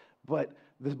 But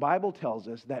the Bible tells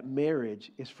us that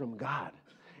marriage is from God.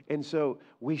 And so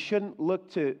we shouldn't look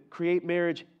to create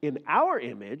marriage in our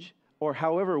image or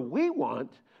however we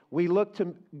want. We look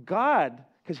to God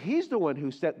because He's the one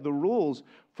who set the rules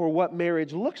for what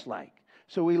marriage looks like.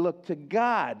 So we look to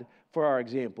God for our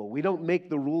example. We don't make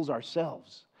the rules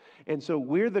ourselves. And so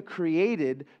we're the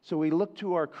created, so we look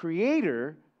to our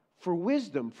Creator for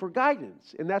wisdom, for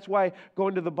guidance. And that's why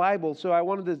going to the Bible, so I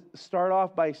wanted to start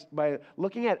off by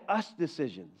looking at us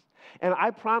decisions. And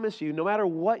I promise you, no matter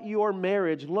what your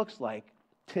marriage looks like,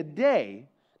 today,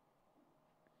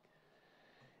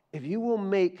 if you will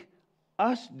make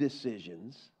us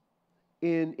decisions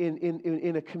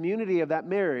in a community of that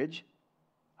marriage,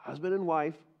 husband and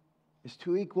wife, as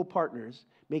two equal partners,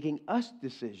 making us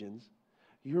decisions,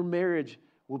 your marriage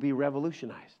will be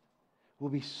revolutionized, will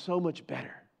be so much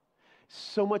better,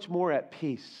 so much more at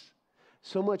peace,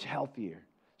 so much healthier,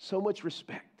 so much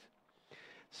respect.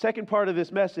 Second part of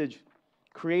this message,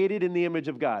 created in the image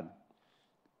of God.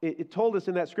 It told us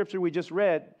in that scripture we just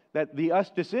read that the us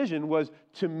decision was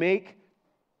to make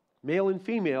male and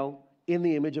female in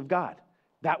the image of God.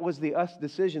 That was the us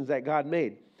decisions that God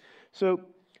made. So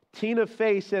Tina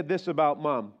Fey said this about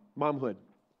momhood.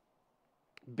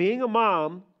 Being a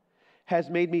mom has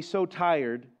made me so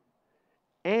tired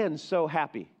and so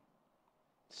happy.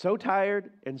 So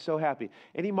tired and so happy.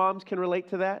 Any moms can relate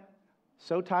to that?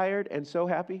 So tired and so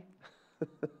happy?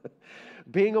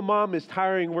 Being a mom is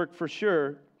tiring work for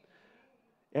sure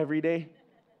every day.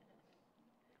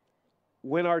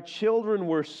 When our children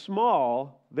were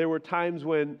small, there were times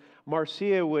when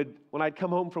Marcia when I'd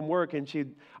come home from work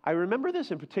and I remember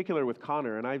this in particular with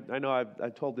Connor, and I know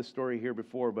I've told this story here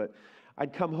before, but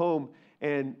I'd come home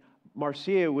and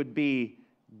Marcia would be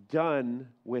done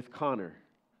with Connor.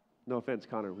 No offense,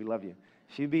 Connor, we love you.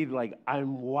 She'd be like,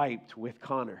 I'm wiped with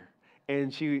Connor.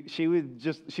 And she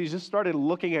just started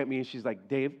looking at me and she's like,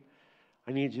 Dave,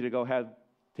 I need you to go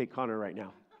take Connor right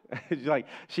now.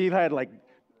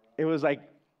 It was like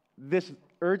this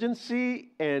urgency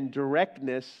and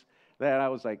directness that I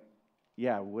was like,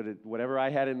 yeah, whatever I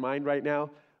had in mind right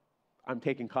now, I'm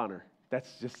taking Connor.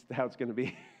 That's just how it's going to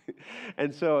be.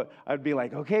 And so I'd be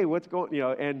like, okay, what's going,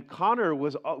 and Connor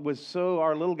was so,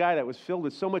 our little guy that was filled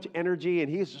with so much energy, and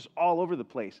he's just all over the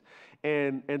place.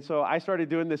 And so I started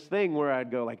doing this thing where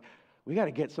I'd go like, we got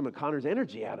to get some of Connor's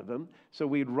energy out of him. So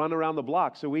we'd run around the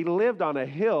block. So we lived on a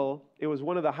hill. It was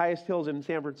one of the highest hills in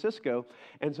San Francisco.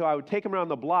 And so I would take him around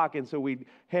the block. And so we'd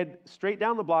head straight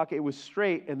down the block. It was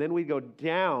straight. And then we'd go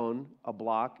down a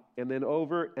block and then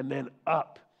over and then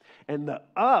up. And the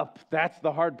up, that's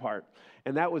the hard part.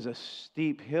 And that was a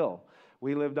steep hill.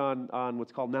 We lived on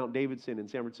what's called Mount Davidson in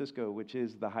San Francisco, which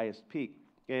is the highest peak.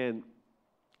 And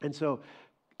so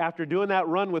after doing that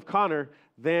run with Connor,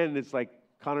 then it's like,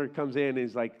 Connor comes in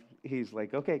and he's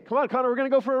like, okay, come on, Connor, we're going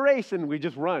to go for a race. And we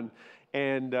just run.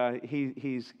 And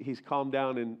he's calmed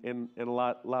down and a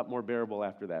lot more bearable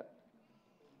after that.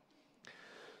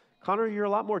 Connor, you're a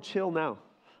lot more chill now.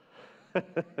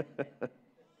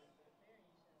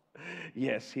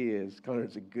 Yes, he is.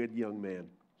 Connor's a good young man.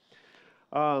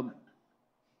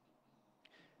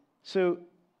 So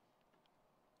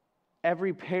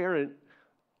every parent,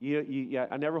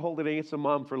 I never hold it against a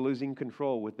mom for losing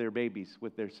control with their babies,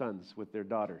 with their sons, with their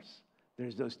daughters.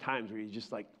 There's those times where you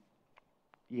just like,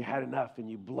 you had enough and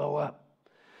you blow up.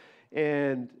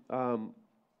 And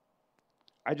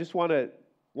I just wanted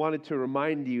to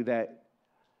remind you that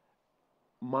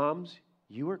moms,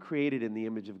 you were created in the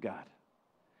image of God.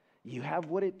 You have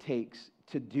what it takes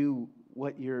to do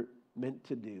what you're meant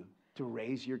to do, to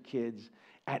raise your kids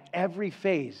at every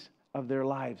phase of their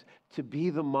lives, to be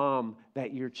the mom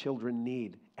that your children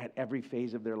need at every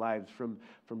phase of their lives, from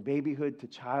babyhood to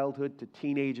childhood to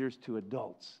teenagers to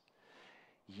adults.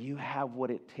 You have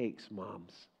what it takes,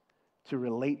 moms, to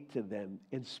relate to them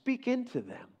and speak into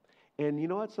them. And you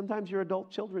know what? Sometimes your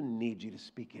adult children need you to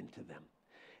speak into them.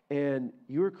 And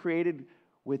you were created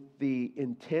with the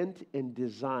intent and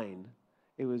design.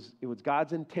 It was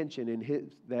God's intention in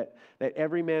that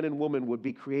every man and woman would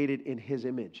be created in His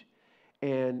image.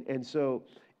 And so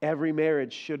every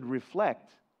marriage should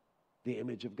reflect the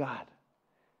image of God.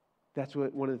 That's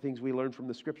one of the things we learned from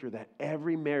the scripture, that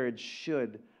every marriage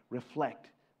should reflect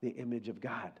the image of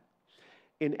God.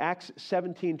 In Acts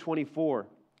 17:24,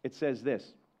 it says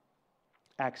this.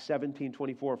 Acts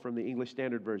 17:24 from the English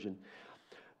Standard Version.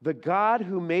 The God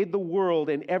who made the world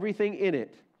and everything in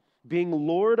it, being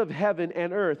Lord of heaven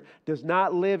and earth, does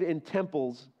not live in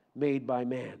temples made by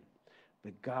man.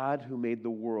 The God who made the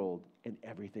world and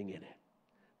everything in it,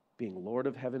 being Lord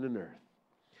of heaven and earth.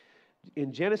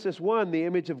 In Genesis 1, the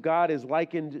image of God is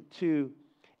likened to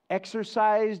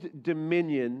exercised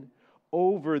dominion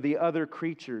over the other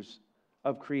creatures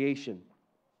of creation.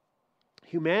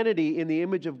 Humanity in the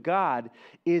image of God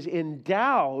is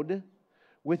endowed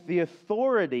with the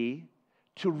authority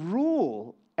to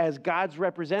rule as God's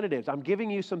representatives. I'm giving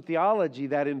you some theology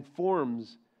that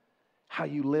informs how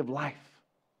you live life.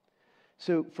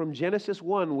 So from Genesis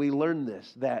 1, we learn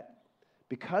this, that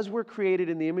because we're created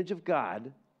in the image of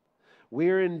God,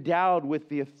 we are endowed with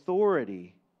the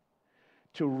authority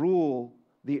to rule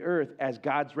the earth as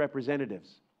God's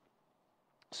representatives.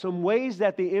 Some ways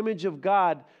that the image of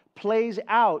God plays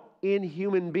out in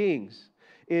human beings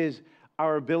is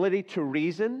our ability to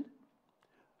reason,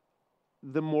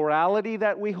 the morality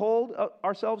that we hold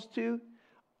ourselves to,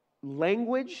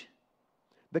 language,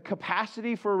 the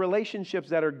capacity for relationships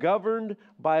that are governed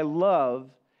by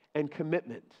love and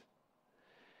commitment,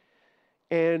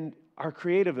 and our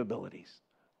creative abilities.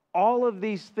 All of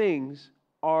these things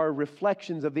are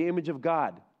reflections of the image of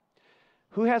God.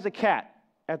 Who has a cat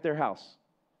at their house?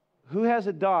 Who has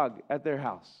a dog at their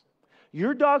house?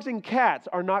 Your dogs and cats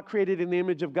are not created in the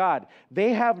image of God.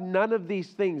 They have none of these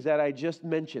things that I just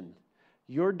mentioned.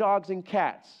 Your dogs and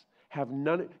cats have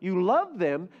none. You love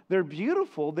them. They're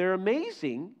beautiful. They're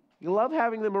amazing. You love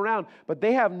having them around. But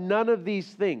they have none of these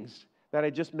things that I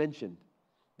just mentioned.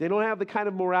 They don't have the kind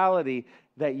of morality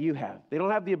that you have. They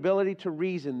don't have the ability to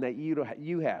reason that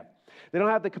you have. They don't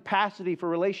have the capacity for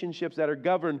relationships that are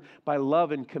governed by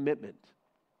love and commitment.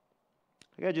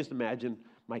 I gotta just imagine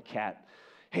my cat.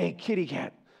 Hey, kitty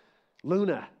cat,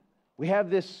 Luna, we have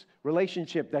this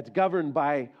relationship that's governed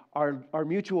by our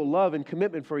mutual love and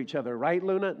commitment for each other, right,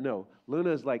 Luna? No, Luna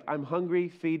is like, I'm hungry,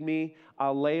 feed me.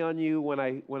 I'll lay on you when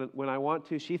I want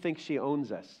to. She thinks she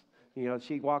owns us. You know,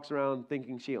 she walks around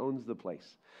thinking she owns the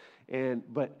place.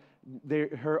 But the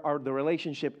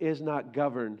relationship is not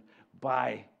governed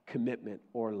by commitment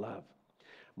or love.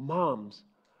 Moms,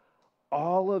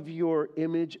 all of your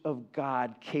image of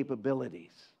God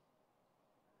capabilities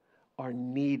are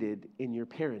needed in your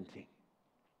parenting.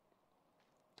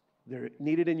 They're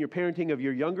needed in your parenting of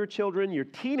your younger children, your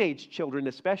teenage children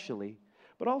especially,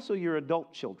 but also your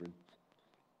adult children.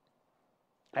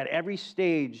 At every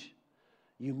stage,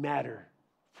 you matter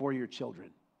for your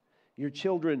children. Your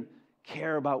children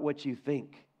care about what you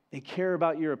think. They care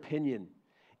about your opinion,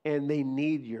 and they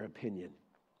need your opinion.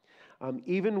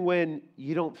 Even when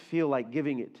you don't feel like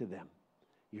giving it to them,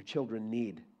 your children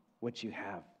need what you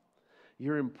have.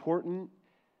 You're important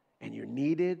and you're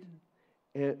needed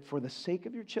for the sake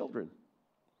of your children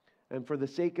and for the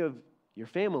sake of your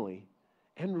family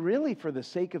and really for the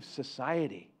sake of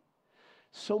society.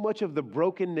 So much of the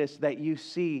brokenness that you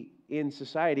see in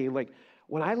society, like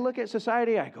when I look at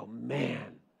society, I go,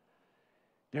 man,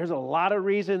 there's a lot of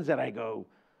reasons that I go,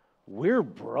 we're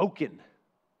broken.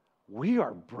 We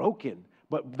are broken.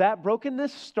 But that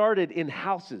brokenness started in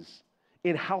houses,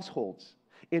 in households,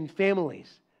 in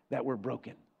families that were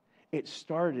broken. It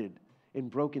started in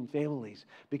broken families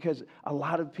because a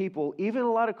lot of people, even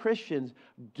a lot of Christians,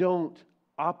 don't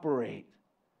operate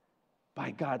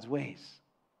by God's ways.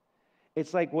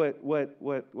 It's like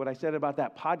what I said about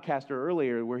that podcaster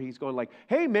earlier where he's going like,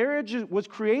 hey, marriage was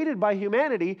created by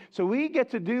humanity, so we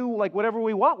get to do like whatever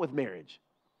we want with marriage.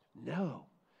 No.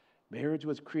 Marriage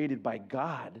was created by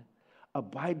God.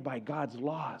 Abide by God's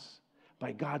laws,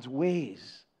 by God's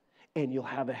ways, and you'll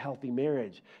have a healthy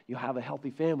marriage. You'll have a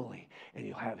healthy family, and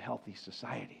you'll have healthy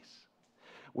societies.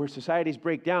 Where societies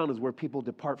break down is where people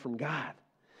depart from God.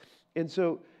 And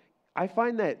so I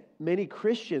find that many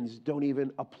Christians don't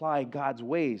even apply God's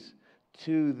ways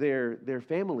to their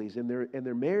families and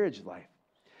their marriage life.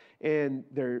 And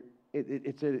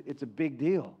it's a big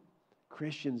deal.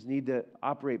 Christians need to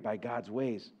operate by God's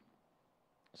ways.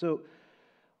 So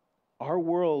our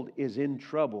world is in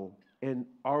trouble, and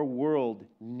our world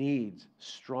needs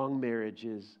strong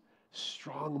marriages,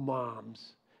 strong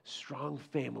moms, strong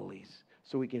families,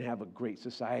 so we can have a great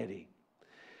society.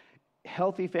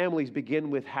 Healthy families begin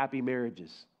with happy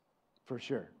marriages, for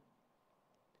sure.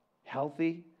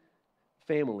 Healthy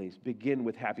families begin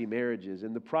with happy marriages,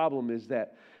 and the problem is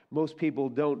that most people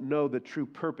don't know the true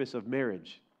purpose of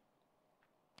marriage.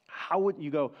 How would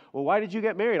you go, well, why did you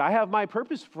get married? I have my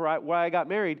purpose for why I got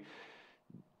married.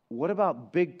 What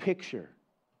about big picture?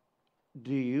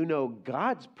 Do you know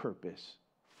God's purpose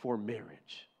for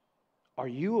marriage? Are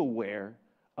you aware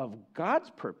of God's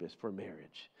purpose for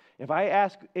marriage? If I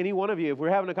ask any one of you, if we're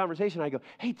having a conversation, I go,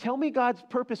 hey, tell me God's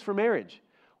purpose for marriage.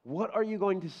 What are you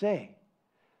going to say?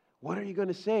 What are you going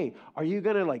to say? Are you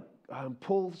going to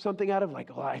pull something out of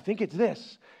well, I think it's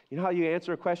this. You know how you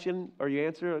answer a question or you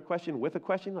answer a question with a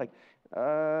question?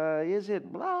 Is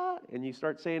it blah? And you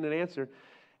start saying an answer.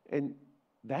 And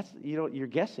that's, you're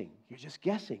guessing. You're just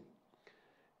guessing.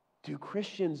 Do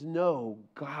Christians know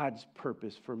God's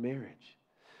purpose for marriage?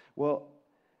 Well,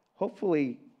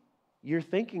 hopefully you're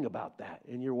thinking about that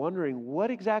and you're wondering,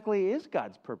 what exactly is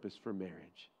God's purpose for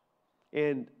marriage?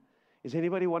 And is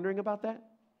anybody wondering about that?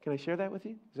 Can I share that with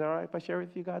you? Is that all right if I share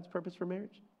with you God's purpose for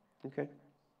marriage? Okay.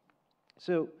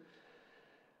 So,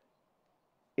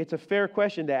 it's a fair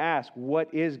question to ask,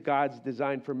 what is God's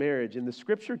design for marriage? And the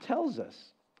Scripture tells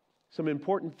us some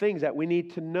important things that we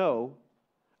need to know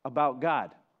about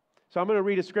God. So I'm going to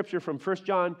read a scripture from 1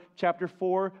 John chapter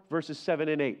 4, verses 7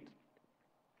 and 8.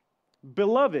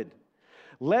 Beloved,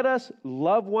 let us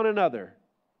love one another,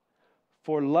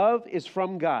 for love is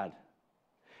from God.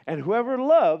 And whoever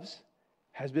loves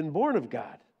has been born of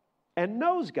God and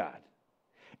knows God.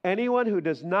 Anyone who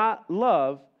does not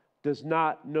love does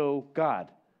not know God,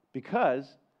 because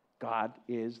God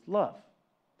is love.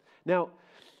 Now,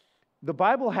 the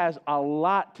Bible has a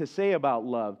lot to say about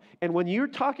love. And when you're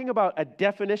talking about a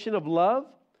definition of love,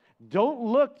 don't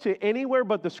look to anywhere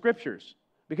but the Scriptures,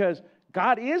 because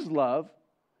God is love,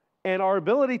 and our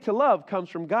ability to love comes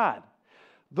from God.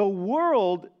 The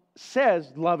world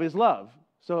says love is love,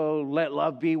 so let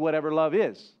love be whatever love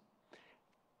is.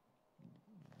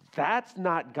 That's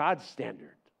not God's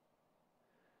standard.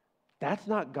 That's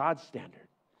not God's standard.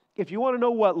 If you want to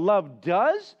know what love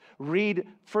does, read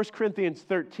 1 Corinthians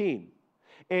 13.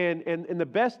 And the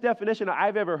best definition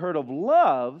I've ever heard of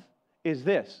love is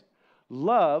this: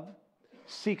 love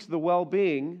seeks the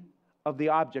well-being of the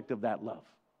object of that love.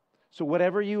 So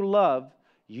whatever you love,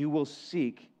 you will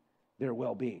seek their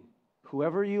well-being.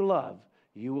 Whoever you love,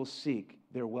 you will seek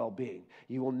their well-being.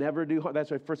 You will never do harm.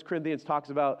 That's why 1 Corinthians talks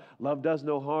about love does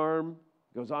no harm.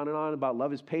 It goes on and on about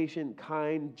love is patient,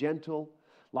 kind, gentle,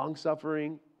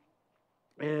 long-suffering.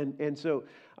 And so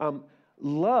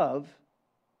love,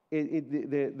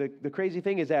 the crazy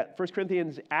thing is that 1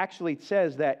 Corinthians actually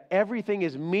says that everything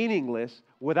is meaningless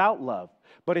without love.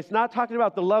 But it's not talking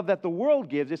about the love that the world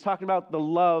gives. It's talking about the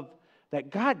love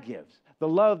that God gives, the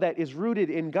love that is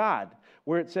rooted in God,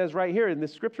 where it says right here in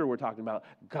this scripture we're talking about,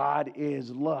 God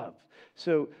is love.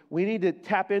 So we need to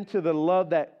tap into the love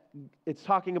that it's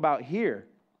talking about here.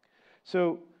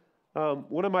 So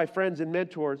one of my friends and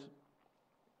mentors,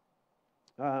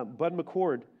 Bud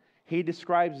McCord, he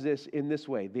describes this in this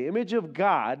way: the image of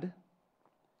God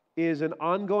is an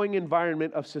ongoing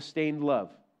environment of sustained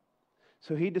love.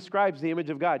 So he describes the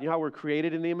image of God. You know how we're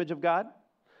created in the image of God?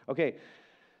 Okay,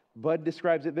 Bud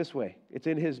describes it this way. It's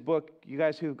in his book. You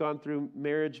guys who've gone through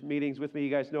marriage meetings with me,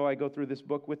 you guys know I go through this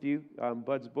book with you,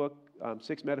 Bud's book,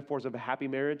 6 Metaphors of a Happy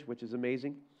Marriage, which is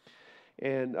amazing.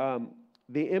 And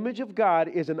the image of God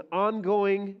is an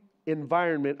ongoing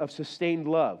environment of sustained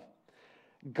love.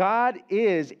 God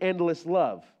is endless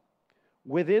love.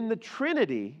 Within the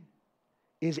Trinity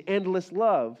is endless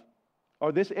love,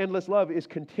 or this endless love is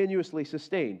continuously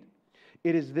sustained.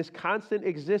 It is this constant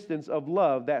existence of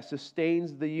love that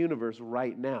sustains the universe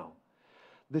right now.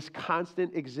 This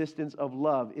constant existence of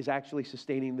love is actually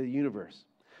sustaining the universe.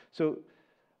 So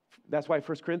that's why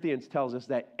 1 Corinthians tells us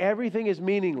that everything is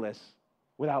meaningless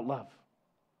without love,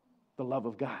 the love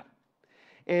of God.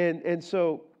 And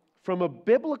so from a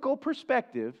biblical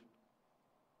perspective,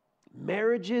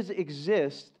 marriages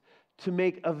exist to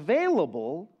make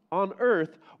available on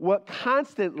earth what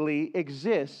constantly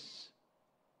exists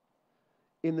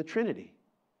in the Trinity,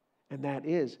 and that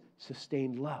is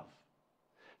sustained love.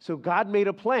 So God made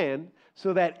a plan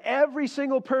so that every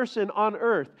single person on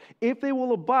earth, if they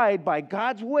will abide by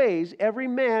God's ways, every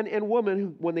man and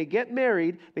woman, when they get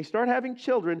married, they start having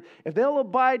children, if they'll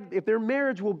abide, if their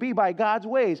marriage will be by God's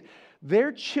ways,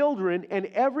 their children and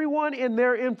everyone in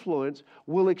their influence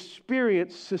will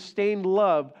experience sustained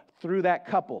love through that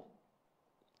couple.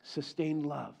 Sustained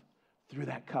love through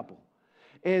that couple.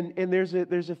 And there's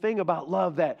a thing about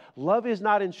love, that love is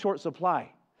not in short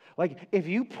supply. Like, if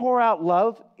you pour out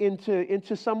love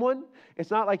into someone,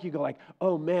 it's not like you go like,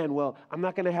 oh man, well, I'm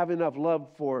not going to have enough love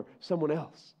for someone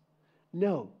else.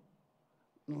 No.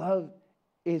 Love,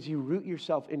 as you root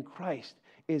yourself in Christ,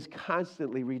 is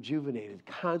constantly rejuvenated,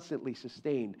 constantly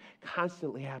sustained,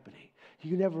 constantly happening.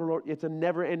 It's a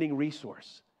never-ending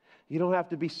resource. You don't have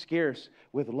to be scarce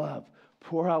with love.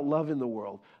 Pour out love in the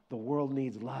world. The world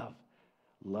needs love.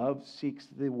 Love seeks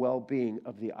the well-being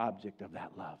of the object of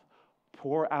that love.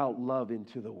 Pour out love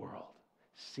into the world.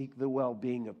 Seek the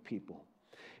well-being of people.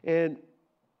 And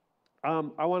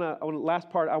last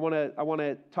part, I want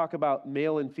to talk about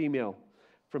male and female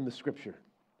from the Scripture.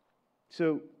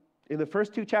 So, in the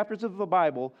first 2 chapters of the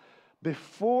Bible,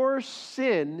 before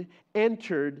sin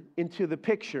entered into the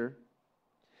picture,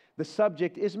 the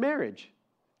subject is marriage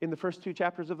in the first 2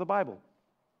 chapters of the Bible.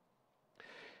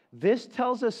 This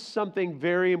tells us something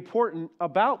very important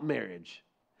about marriage,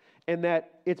 and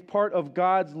that it's part of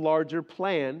God's larger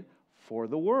plan for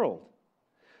the world.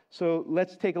 So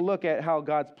let's take a look at how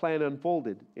God's plan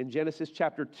unfolded. In Genesis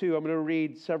chapter 2, I'm going to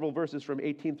read several verses from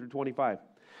 18 through 25.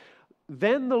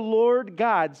 Then the Lord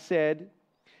God said,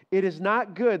 "It is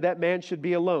not good that man should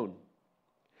be alone.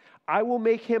 I will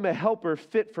make him a helper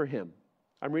fit for him."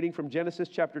 I'm reading from Genesis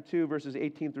chapter 2, verses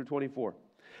 18 through 24.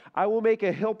 "I will make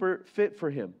a helper fit for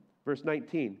him." Verse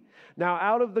 19. "Now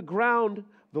out of the ground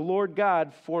the Lord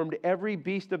God formed every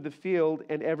beast of the field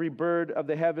and every bird of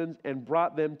the heavens and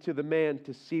brought them to the man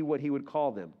to see what he would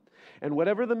call them. And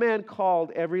whatever the man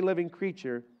called every living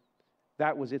creature,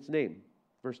 that was its name."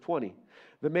 Verse 20.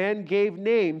 "The man gave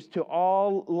names to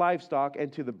all livestock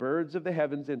and to the birds of the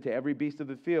heavens and to every beast of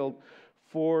the field.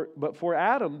 But for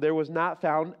Adam there was not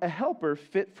found a helper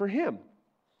fit for him.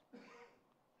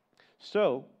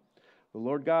 So the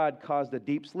Lord God caused a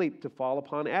deep sleep to fall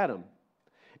upon Adam.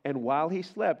 And while he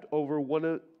slept,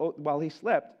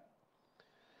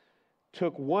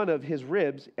 took one of his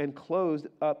ribs and closed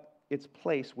up its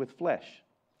place with flesh.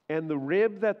 And the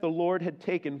rib that the Lord had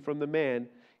taken from the man,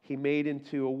 he made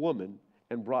into a woman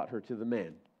and brought her to the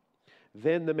man.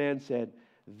 Then the man said,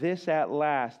 'This at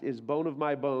last is bone of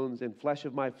my bones and flesh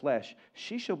of my flesh.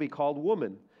 She shall be called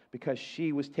woman, because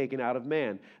she was taken out of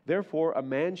man. Therefore a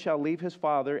man shall leave his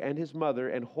father and his mother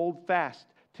and hold fast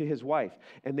to his wife,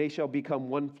 and they shall become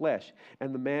one flesh.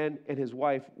 And the man and his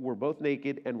wife were both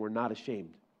naked and were not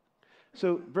ashamed.'"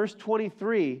 So verse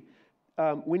 23,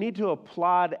 we need to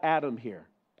applaud Adam here.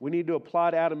 We need to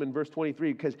applaud Adam in verse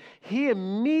 23 because he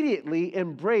immediately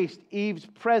embraced Eve's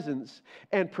presence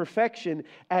and perfection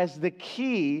as the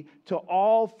key to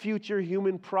all future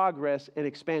human progress and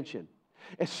expansion.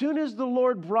 As soon as the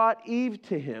Lord brought Eve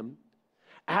to him,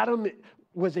 Adam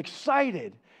was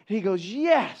excited. He goes,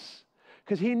 "Yes!"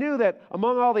 Because he knew that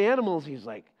among all the animals, he's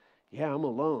like, "Yeah, I'm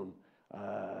alone.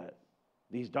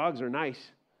 These dogs are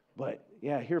nice, but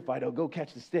yeah, here, Fido, go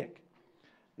catch the stick.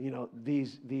 You know,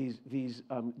 these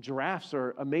giraffes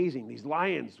are amazing. These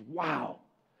lions, wow.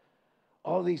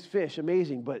 All these fish,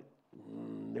 amazing, but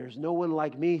there's no one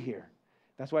like me here."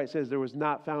 That's why it says there was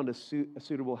not found a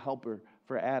suitable helper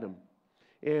for Adam.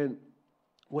 And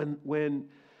when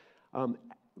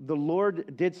the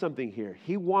Lord did something here,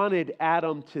 he wanted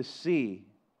Adam to see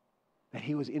that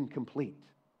he was incomplete.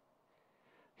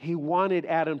 He wanted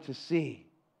Adam to see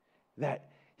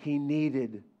that he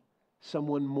needed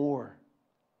someone more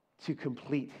to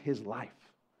complete his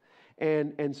life.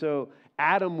 And so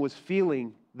Adam was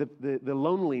feeling the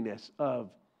loneliness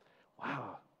of,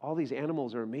 wow, all these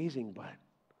animals are amazing, but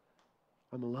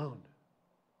I'm alone.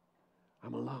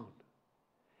 I'm alone.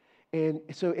 And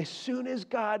so as soon as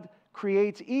God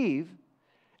creates Eve,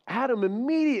 Adam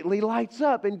immediately lights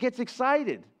up and gets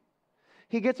excited.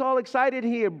 He gets all excited.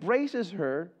 He embraces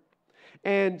her,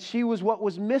 and she was what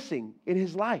was missing in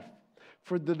his life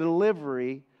for the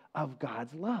delivery of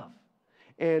God's love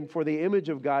and for the image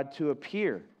of God to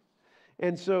appear.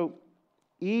 And so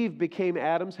Eve became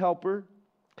Adam's helper,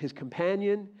 his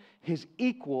companion, his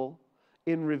equal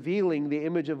in revealing the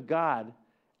image of God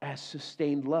as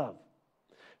sustained love.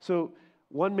 So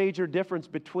one major difference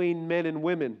between men and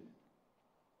women,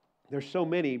 there's so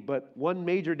many, but one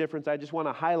major difference I just want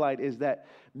to highlight is that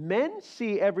men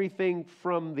see everything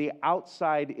from the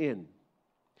outside in.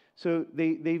 So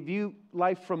they view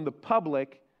life from the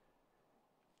public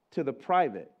to the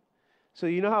private. So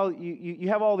you know how you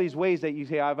have all these ways that you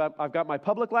say, I've got my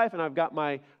public life and I've got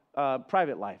my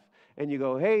private life. And you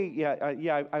go, hey,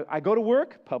 I go to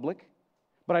work, public,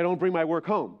 but I don't bring my work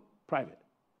home, private.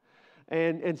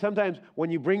 And sometimes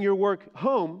when you bring your work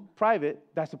home, private,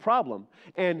 that's a problem.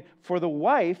 And for the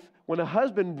wife, when a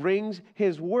husband brings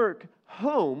his work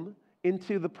home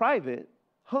into the private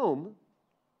home,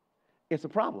 it's a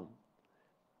problem.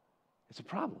 It's a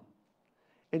problem.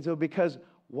 And so because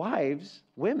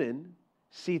women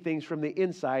see things from the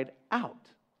inside out.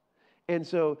 And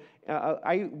so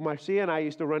Marcia and I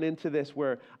used to run into this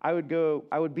where I would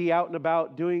be out and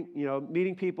about doing,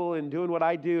 meeting people and doing what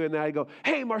I do. And then I'd go,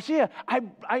 hey, Marcia, I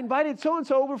invited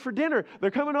so-and-so over for dinner.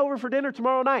 They're coming over for dinner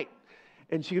tomorrow night.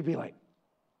 And she would be like,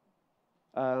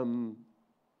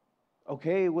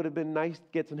 okay, it would have been nice to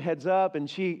get some heads up. And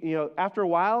she, after a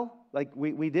while, like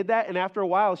we did that. And after a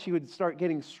while, she would start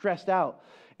getting stressed out.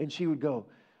 And she would go,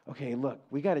 okay, look,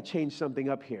 we got to change something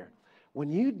up here. When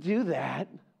you do that,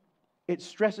 it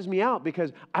stresses me out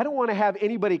because I don't want to have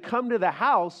anybody come to the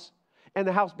house and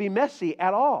the house be messy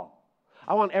at all.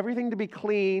 I want everything to be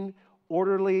clean,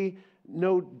 orderly,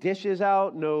 no dishes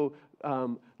out, no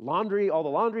laundry, all the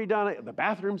laundry done, the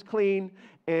bathroom's clean,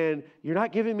 and you're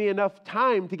not giving me enough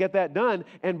time to get that done.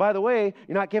 And by the way,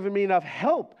 you're not giving me enough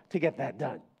help to get that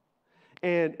done.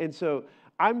 And so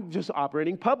I'm just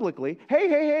operating publicly.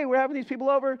 Hey, we're having these people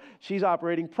over. She's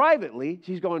operating privately.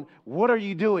 She's going, what are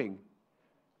you doing?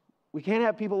 We can't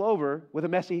have people over with a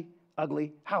messy,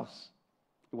 ugly house.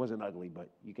 It wasn't ugly, but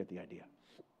you get the idea.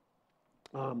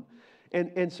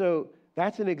 And so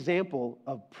that's an example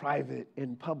of private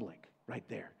and public right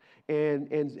there,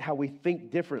 and how we think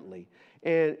differently.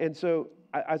 And so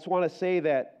I just want to say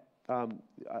that,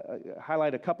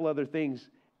 highlight a couple other things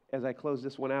as I close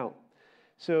this one out.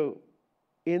 So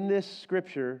in this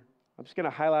scripture, I'm just going to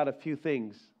highlight a few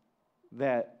things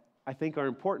that I think are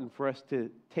important for us to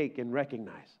take and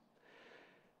recognize.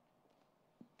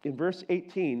 In verse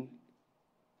 18,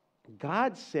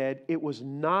 God said it was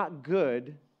not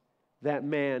good that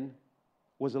man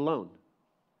was alone.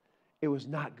 It was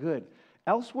not good.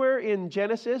 Elsewhere in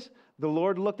Genesis, the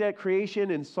Lord looked at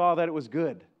creation and saw that it was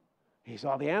good. He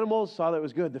saw the animals, saw that it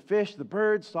was good. The fish, the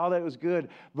birds, saw that it was good.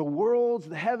 The worlds,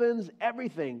 the heavens,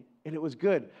 everything, and it was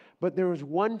good. But there was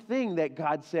one thing that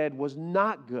God said was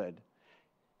not good.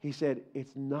 He said,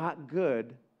 it's not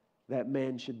good that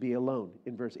man should be alone,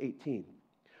 in verse 18.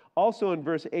 Also in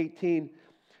verse 18,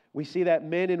 we see that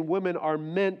men and women are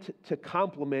meant to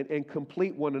complement and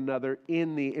complete one another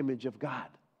in the image of God.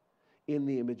 In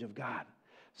the image of God.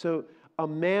 So a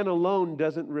man alone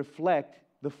doesn't reflect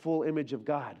the full image of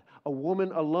God. A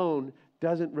woman alone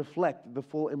doesn't reflect the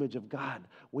full image of God.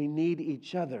 We need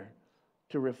each other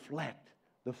to reflect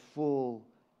the full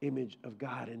image of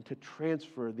God and to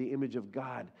transfer the image of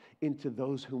God into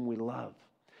those whom we love.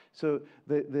 So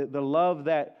the love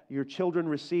that your children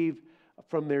receive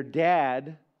from their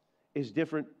dad is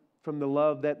different from the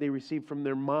love that they receive from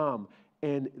their mom,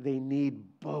 and they need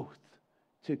both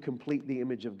to complete the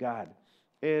image of God.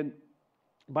 And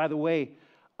by the way,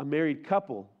 a married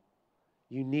couple,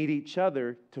 you need each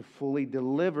other to fully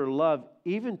deliver love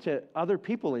even to other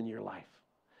people in your life.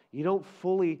 You don't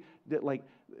fully, like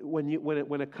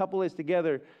when a couple is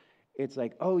together, it's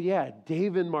like, oh yeah,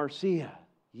 Dave and Marcia,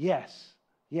 yes,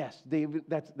 David,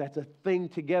 that's a thing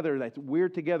together. We're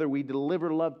together. We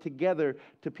deliver love together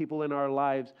to people in our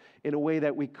lives in a way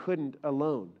that we couldn't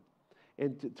alone.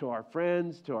 And to our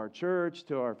friends, to our church,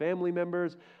 to our family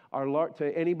members,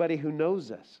 to anybody who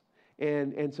knows us.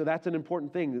 And so that's an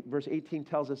important thing. Verse 18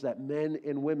 tells us that men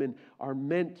and women are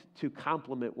meant to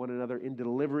complement one another in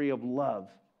delivery of love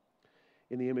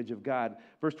in the image of God.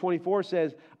 Verse 24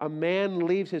 says, a man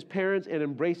leaves his parents and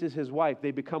embraces his wife.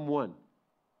 They become one.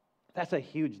 That's a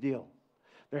huge deal.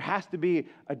 There has to be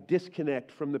a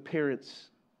disconnect from the parents.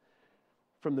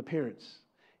 And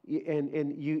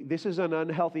this is an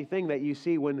unhealthy thing that you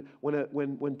see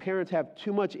when parents have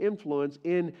too much influence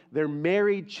in their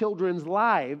married children's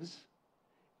lives.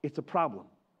 It's a problem.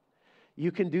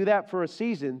 You can do that for a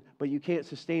season, but you can't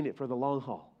sustain it for the long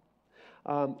haul.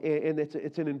 And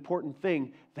it's an important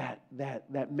thing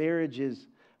that marriages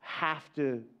have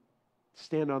to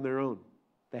stand on their own.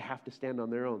 They have to stand on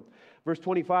their own. Verse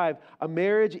 25, a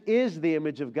marriage is the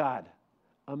image of God.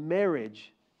 A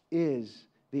marriage is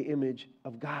the image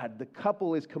of God. The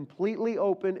couple is completely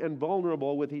open and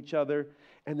vulnerable with each other,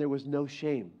 and there was no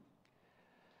shame.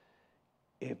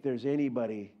 If there's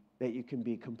anybody that you can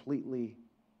be completely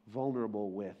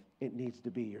vulnerable with, it needs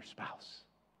to be your spouse.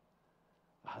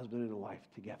 A husband and a wife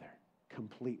together.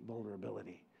 Complete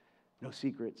vulnerability. No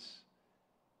secrets,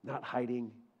 not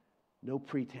hiding, no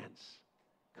pretense.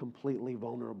 Completely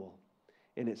vulnerable.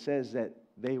 And it says that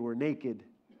they were naked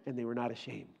and they were not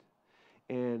ashamed.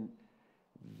 And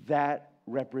that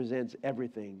represents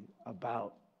everything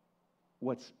about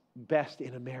what's best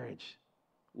in a marriage,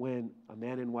 when a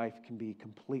man and wife can be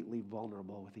completely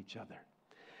vulnerable with each other.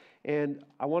 And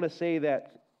I want to say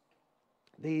that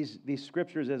these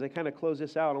scriptures, as I kind of close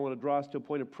this out, I want to draw us to a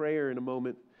point of prayer in a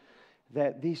moment,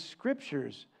 that these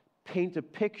scriptures paint a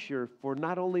picture for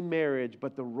not only marriage,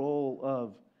 but the role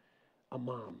of a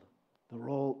mom, the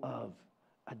role of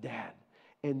a dad.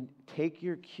 And take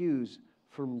your cues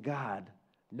from God,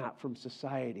 not from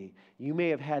society. You may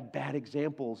have had bad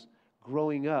examples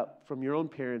growing up from your own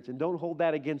parents, and don't hold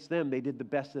that against them. They did the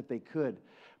best that they could.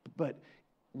 But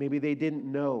maybe they didn't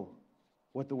know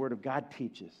what the Word of God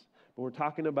teaches. But we're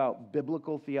talking about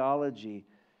biblical theology,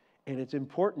 and it's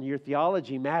important. Your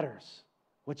theology matters.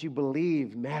 What you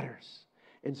believe matters.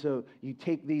 And so you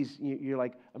take these, you're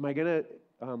like, am I going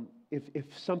to, if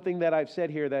something that I've said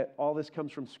here, that all this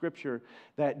comes from Scripture,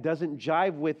 that doesn't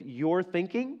jive with your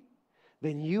thinking,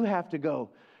 then you have to go,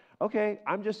 okay,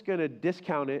 I'm just going to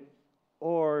discount it.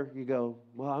 Or you go,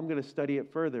 well, I'm going to study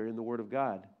it further in the Word of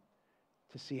God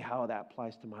to see how that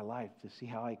applies to my life, to see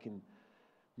how I can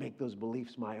make those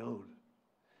beliefs my own.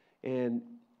 And,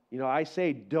 I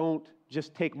say don't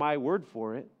just take my word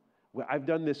for it. Well, I've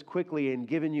done this quickly and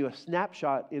given you a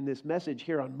snapshot in this message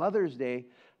here on Mother's Day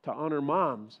to honor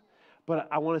moms. But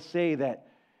I want to say that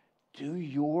do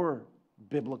your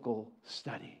biblical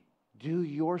study. Do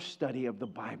your study of the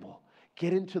Bible.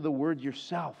 Get into the Word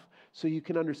yourself so you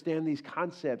can understand these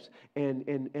concepts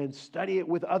and study it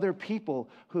with other people,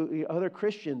 other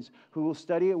Christians who will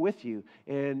study it with you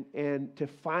and to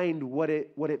find what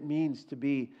it means to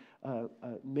be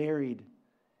married,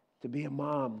 to be a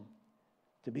mom,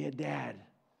 to be a dad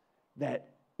that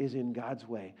is in God's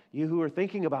way. You who are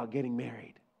thinking about getting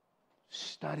married,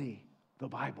 study the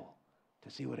Bible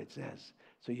to see what it says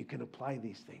so you can apply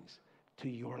these things to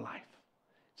your life.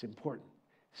 It's important.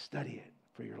 Study it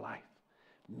for your life.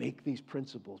 Make these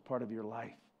principles part of your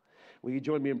life. Will you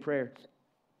join me in prayer?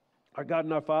 Our God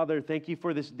and our Father, thank you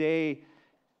for this day.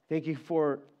 Thank you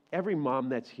for every mom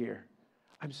that's here.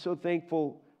 I'm so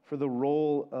thankful for the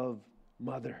role of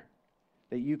mother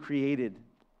that you created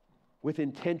with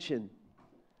intention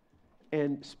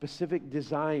and specific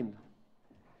design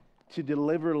to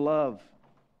deliver love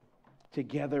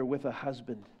together with a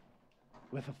husband,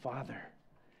 with a father.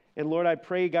 And Lord, I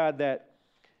pray, God, that,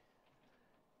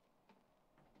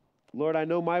 Lord, I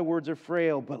know my words are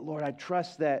frail, but Lord, I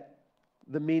trust that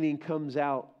the meaning comes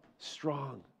out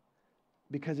strong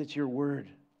because it's your word.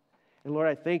 And Lord,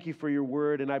 I thank you for your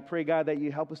word, and I pray, God, that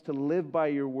you help us to live by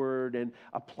your word and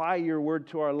apply your word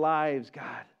to our lives,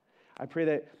 God. I pray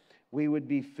that we would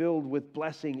be filled with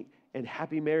blessing and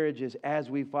happy marriages as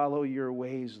we follow your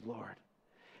ways, Lord.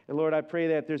 And Lord, I pray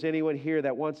that if there's anyone here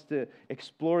that wants to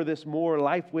explore this more,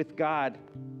 life with God,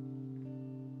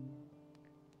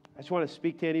 I just want to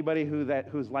speak to anybody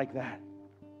who's like that.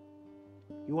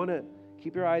 You want to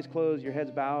keep your eyes closed, your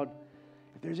heads bowed.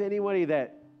 If there's anybody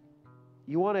that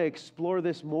you want to explore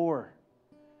this more,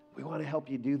 we want to help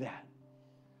you do that.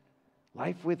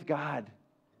 Life with God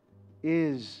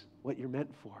is what you're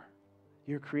meant for.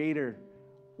 Your Creator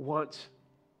wants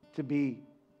to be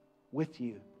with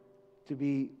you, to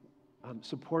be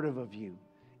supportive of you,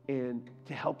 and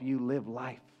to help you live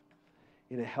life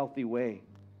in a healthy way.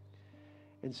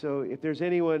 And so if there's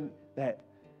anyone that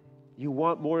you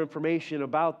want more information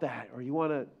about that, or you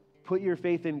want to put your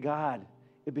faith in God,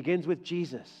 it begins with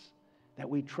Jesus, that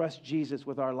we trust Jesus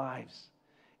with our lives.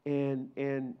 And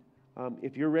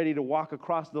if you're ready to walk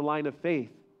across the line of faith,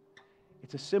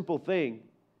 it's a simple thing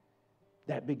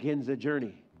that begins a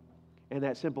journey. And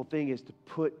that simple thing is to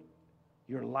put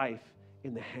your life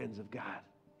in the hands of God,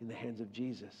 in the hands of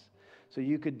Jesus. So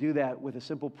you could do that with a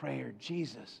simple prayer.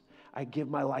 Jesus, I give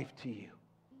my life to you.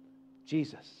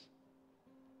 Jesus,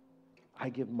 I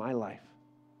give my life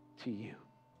to you.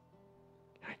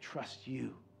 I trust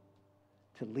you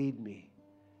to lead me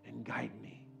and guide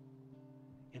me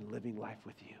in living life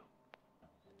with you.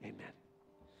 Amen.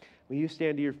 Will you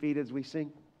stand to your feet as we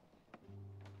sing?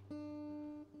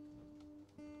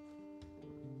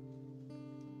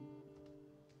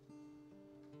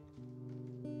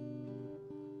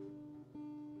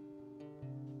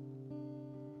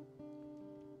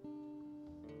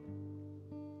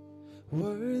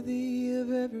 Worthy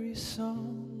of every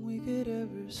song we could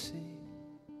ever sing,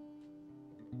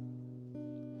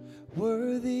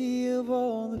 worthy of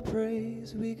all the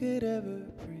praise we could ever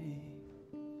bring,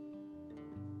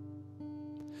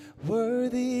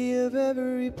 worthy of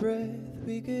every breath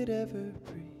we could ever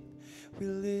breathe. We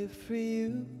live for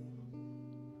you.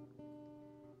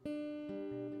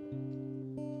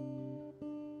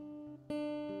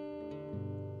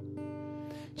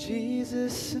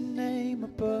 Jesus, a name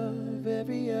above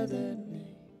every other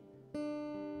name.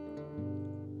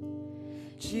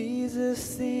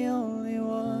 Jesus, the only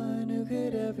one who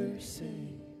could ever save.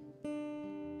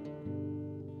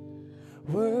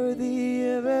 Worthy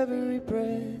of every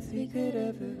breath we could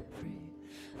ever breathe.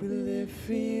 We live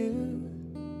for you.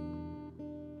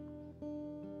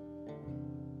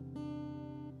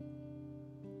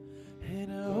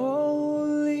 And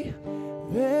holy,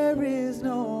 there is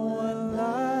no one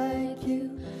like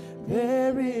you.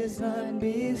 There is none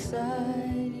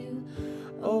beside you.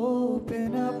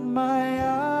 Open up my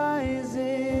eyes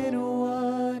in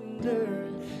wonder.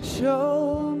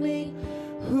 Show me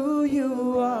who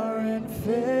you are and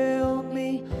fill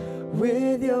me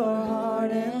with your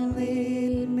heart and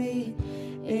lead me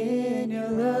in your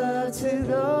love to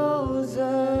those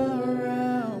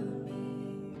around me.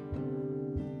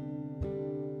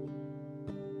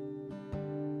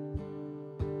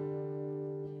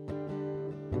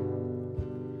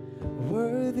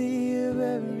 Worthy of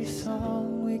every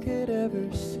song we could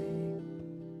ever sing,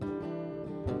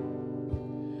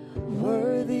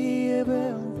 worthy of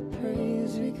all the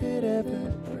praise we could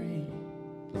ever bring,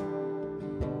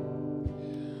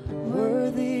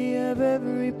 worthy of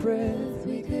every breath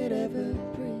we could ever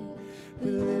breathe,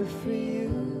 we live for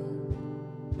you.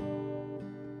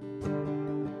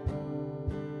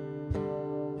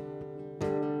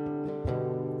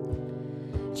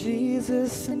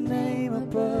 Jesus, the name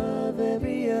above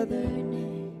every other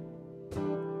name.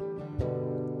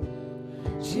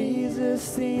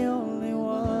 Jesus, the only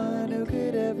one who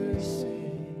could ever save.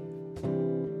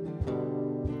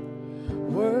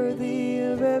 Worthy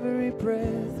of every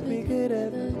breath we could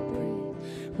ever breathe,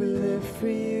 we live for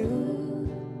you.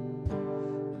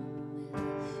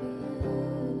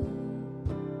 And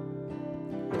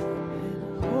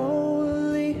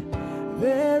holy,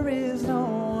 there is no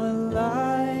one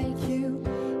like you.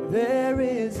 There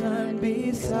is none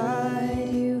beside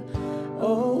you.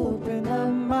 Open up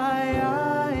my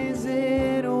eyes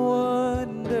in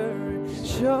wonder.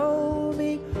 Show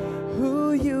me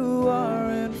who you are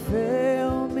and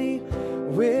fill me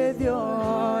with your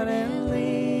heart and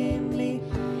lead me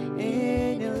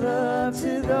in your love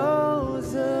to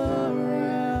those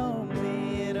around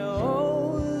me. And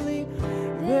holy,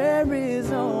 there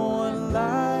is no one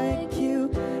like you.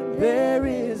 There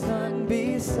is none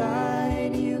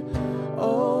beside you.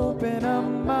 Open up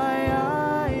my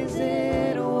eyes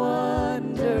in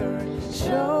wonder.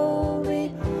 Show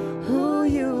me who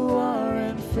you are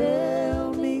and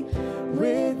fill me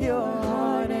with your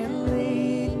heart and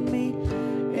lead me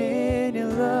in your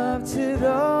love to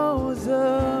those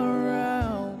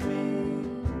around me.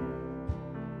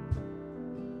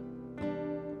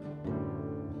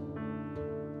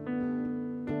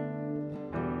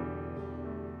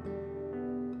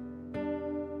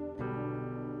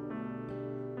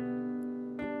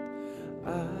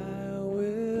 I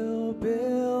will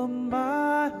build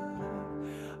my life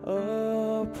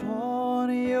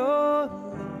upon your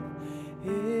love.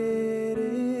 It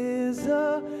is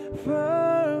a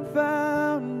firm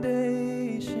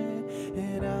foundation,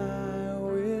 and I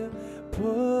will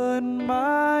put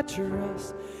my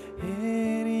trust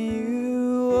in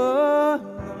you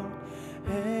alone,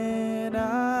 and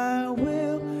I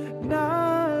will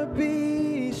not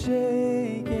be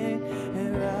shaken,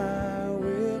 and I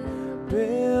will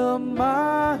build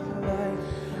my life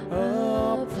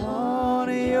upon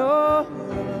your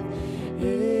love. It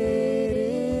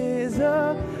is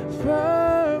a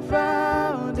firm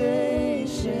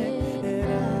foundation,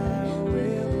 and I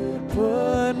will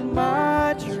put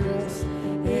my trust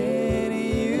in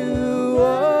you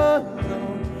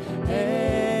alone,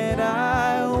 and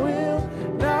I will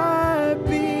not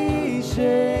be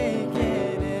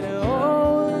shaken. And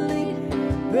only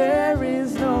there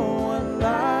is no one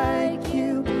like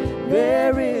you.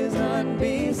 There is none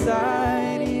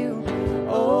beside you.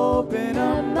 Open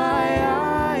up my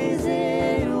eyes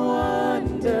in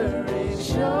wonder and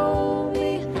show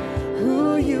me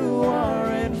who you are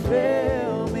and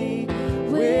fill me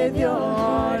with your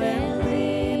heart and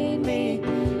lead me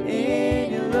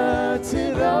in your love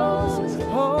to those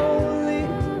holy.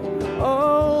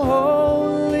 Oh,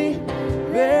 holy,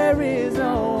 there is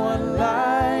no one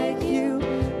like you.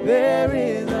 There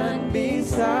is none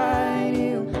beside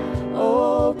you.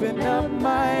 Open up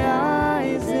my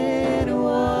eyes in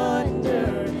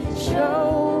wonder.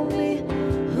 Show me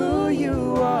who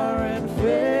you are and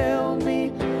fill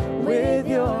me with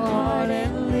your heart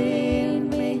and lead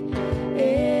me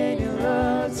in your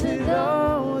love to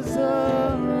those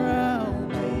around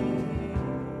me.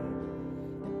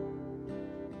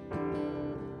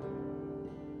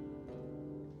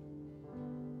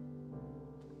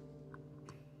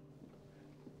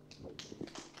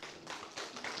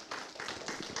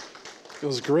 It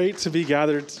was great to be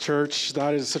gathered to church.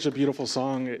 That is such a beautiful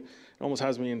song. It almost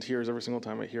has me in tears every single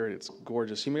time I hear it. It's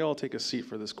gorgeous. You may all take a seat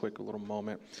for this quick little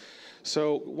moment.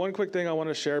 So one quick thing I want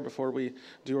to share before we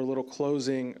do our little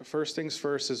closing. First things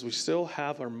first is we still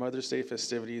have our Mother's Day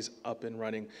festivities up and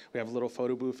running. We have a little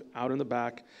photo booth out in the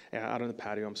back, out on the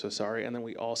patio, I'm so sorry. And then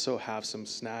we also have some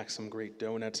snacks, some great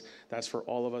donuts. That's for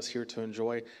all of us here to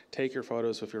enjoy. Take your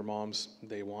photos with your moms.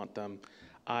 They want them.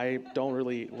 I don't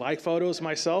really like photos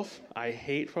myself. I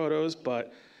hate photos,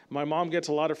 but my mom gets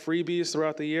a lot of freebies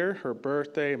throughout the year. Her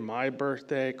birthday, my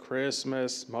birthday,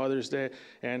 Christmas, Mother's Day,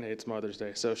 and it's Mother's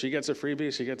Day. So she gets a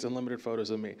freebie, she gets unlimited photos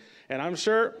of me. And I'm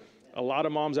sure a lot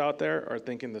of moms out there are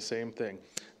thinking the same thing.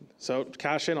 So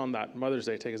cash in on that. Mother's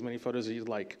Day, take as many photos as you'd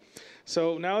like.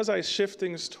 So now as I shift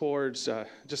things towards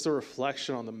just a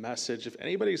reflection on the message, if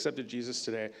anybody accepted Jesus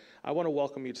today, I want to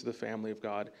welcome you to the family of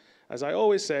God. As I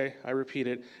always say, I repeat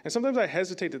it, and sometimes I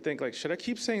hesitate to think, like, should I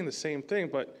keep saying the same thing?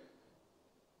 But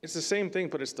it's the same thing,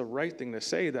 but it's the right thing to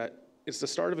say, that it's the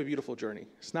start of a beautiful journey.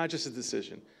 It's not just a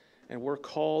decision, and we're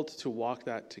called to walk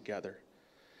that together.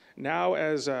 Now,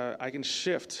 as I can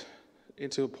shift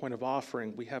into a point of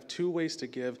offering, we have two ways to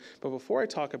give. But before I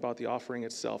talk about the offering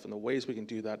itself and the ways we can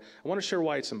do that, I want to share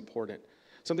why it's important.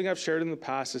 Something I've shared in the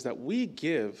past is that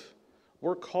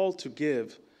we're called to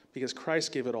give because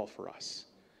Christ gave it all for us.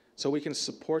 So we can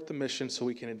support the mission, so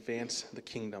we can advance the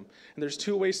kingdom. And there's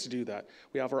two ways to do that.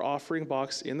 We have our offering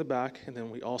box in the back, and then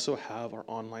we also have our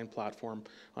online platform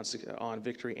on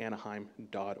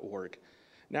victoryanaheim.org.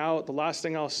 Now, the last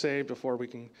thing I'll say before we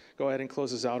can go ahead and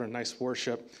close this out in nice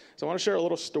worship is I want to share a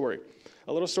little story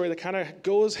that kind of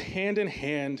goes hand in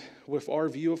hand with our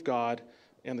view of God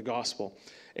and the gospel.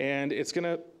 And it's going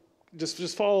to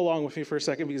just follow along with me for a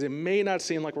second because it may not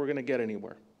seem like we're going to get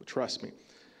anywhere, but trust me.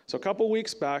 So a couple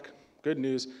weeks back, good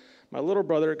news, my little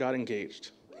brother got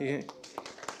engaged. You're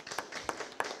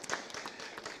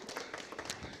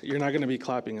not going to be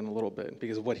clapping in a little bit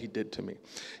because of what he did to me.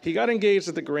 He got engaged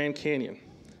at the Grand Canyon.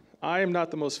 I am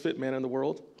not the most fit man in the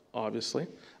world, obviously.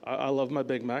 I love my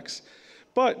Big Macs.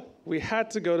 But we had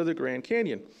to go to the Grand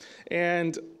Canyon.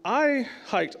 And I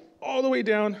hiked all the way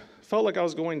down, felt like I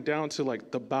was going down to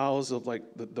like the bowels of like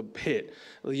the pit,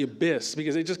 the abyss,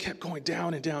 because it just kept going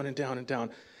down and down and down and down.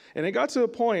 And it got to a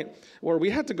point where we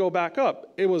had to go back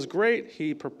up. It was great.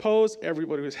 He proposed.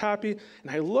 Everybody was happy.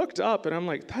 And I looked up, and I'm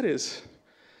like, that is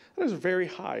very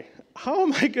high. How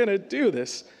am I going to do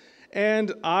this?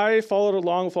 And I followed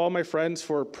along with all my friends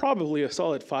for probably a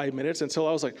solid 5 minutes until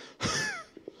I was like,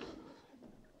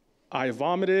 I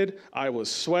vomited. I was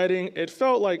sweating. It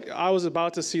felt like I was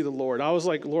about to see the Lord. I was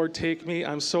like, Lord, take me.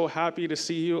 I'm so happy to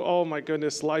see you. Oh, my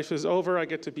goodness, life is over. I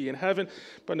get to be in heaven.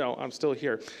 But no, I'm still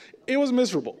here. It was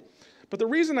miserable. But the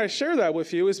reason I share that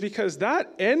with you is because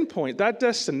that end point, that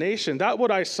destination, that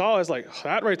what I saw is like,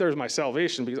 that right there is my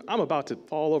salvation because I'm about to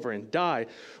fall over and die,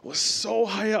 was so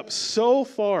high up, so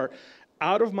far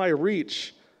out of my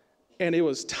reach, and it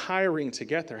was tiring to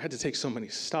get there. I had to take so many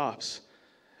stops.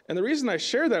 And the reason I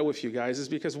share that with you guys is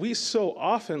because we so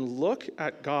often look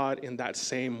at God in that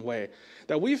same way,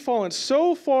 that we've fallen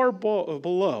so far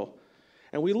below,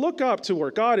 and we look up to where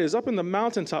God is, up in the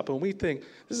mountaintop, and we think,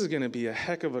 this is going to be a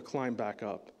heck of a climb back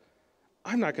up.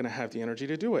 I'm not going to have the energy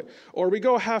to do it. Or we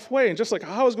go halfway, and just like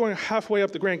I was going halfway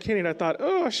up the Grand Canyon, I thought,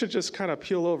 I should just kind of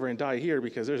peel over and die here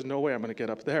because there's no way I'm going to get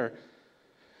up there.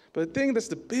 But the thing that's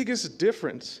the biggest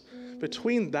difference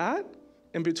between that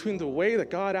and between the way that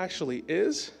God actually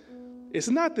is, it's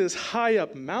not this high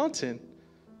up mountain,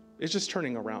 it's just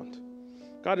turning around.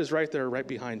 God is right there, right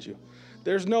behind you.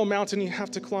 There's no mountain you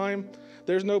have to climb.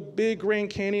 There's no big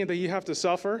Grand Canyon that you have to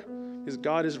suffer, because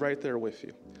God is right there with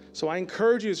you. So I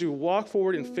encourage you as you walk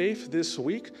forward in faith this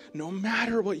week, no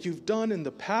matter what you've done in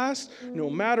the past, no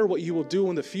matter what you will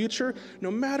do in the future, no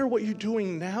matter what you're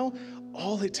doing now,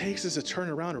 all it takes is to turn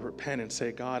around and repent and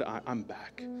say, God, I'm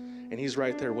back. And he's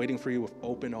right there waiting for you with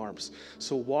open arms.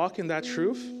 So walk in that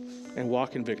truth and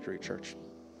walk in victory, church.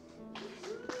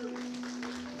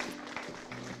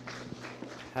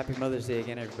 Happy Mother's Day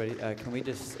again, everybody. Can we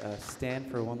just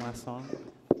stand for one last song?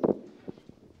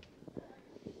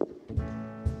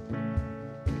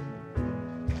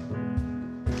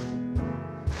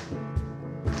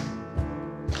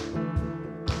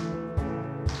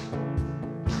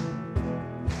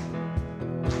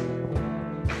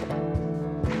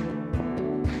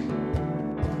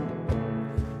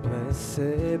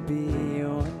 Blessed be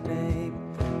your name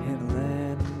in a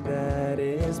land that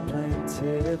is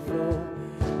plentiful,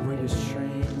 where your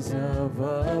streams of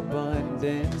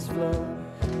abundance flow.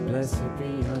 Blessed be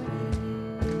your name.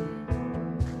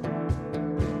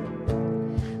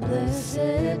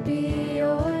 Blessed be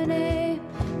your name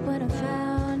when I'm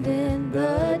found in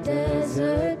the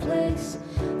desert place.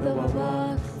 Though I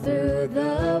walk through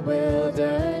the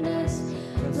wilderness,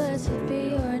 blessed be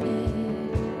your name.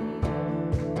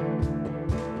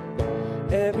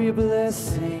 Every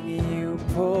blessing you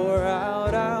pour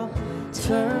out, I'll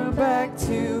turn back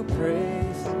to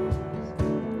praise.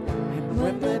 And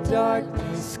when the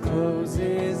darkness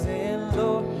closes in,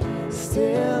 Lord,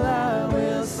 still I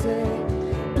will say,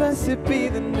 blessed be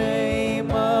the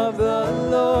name of the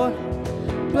Lord.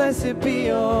 Blessed be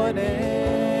your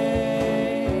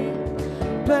name.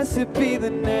 Blessed be the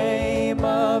name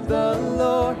of the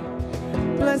Lord.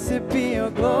 Blessed be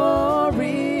your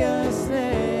glorious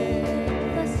name.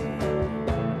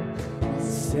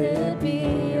 Blessed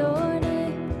be your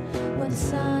name when the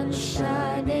sun's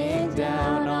shining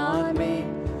down on me,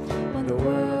 when the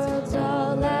world's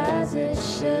all as it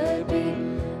should be.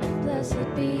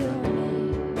 Blessed be your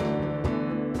name.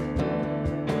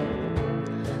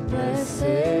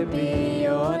 Blessed be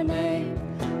your name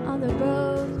on the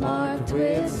road marked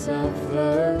with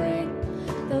suffering,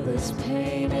 though there's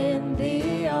pain in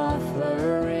the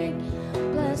offering.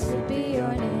 Blessed be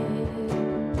your name.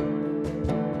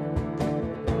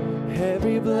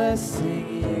 every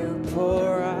blessing you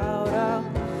pour out, I'll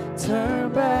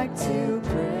turn back to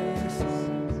praise.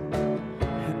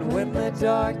 And when the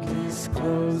darkness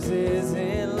closes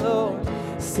in, Lord,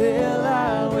 still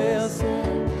I will say,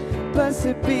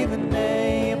 blessed be the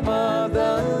name of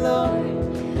the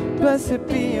Lord. Blessed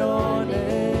be your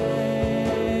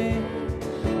name.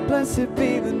 Blessed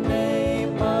be the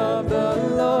name of the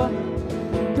Lord.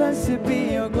 Blessed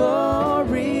be your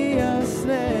glorious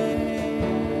name.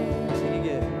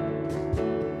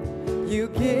 You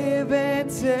give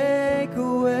and take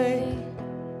away.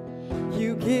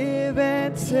 You give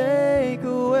and take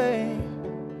away.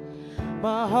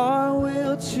 My heart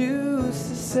will choose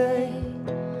to say,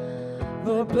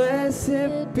 Lord,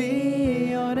 blessed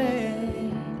be your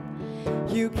name.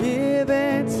 You give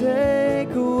and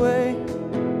take away.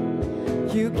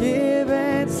 You give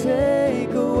and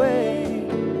take away.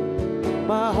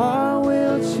 My heart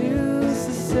will choose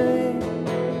to say,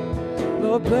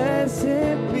 Lord,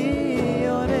 blessed be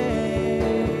your name.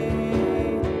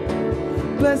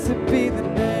 Blessed be the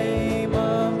name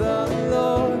of the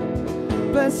Lord.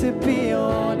 Blessed be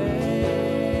your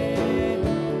name.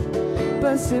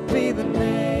 Blessed be the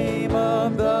name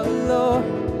of the Lord.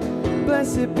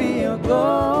 Blessed be your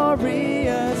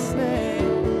glorious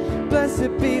name.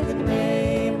 Blessed be the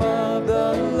name of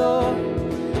the Lord.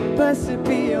 Blessed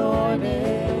be your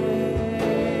name.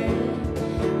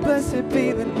 Blessed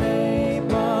be the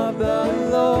name of the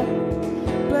Lord.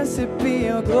 Blessed be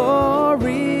your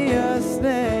glorious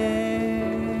name.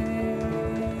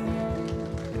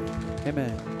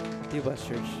 Amen. Be blessed,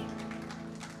 church.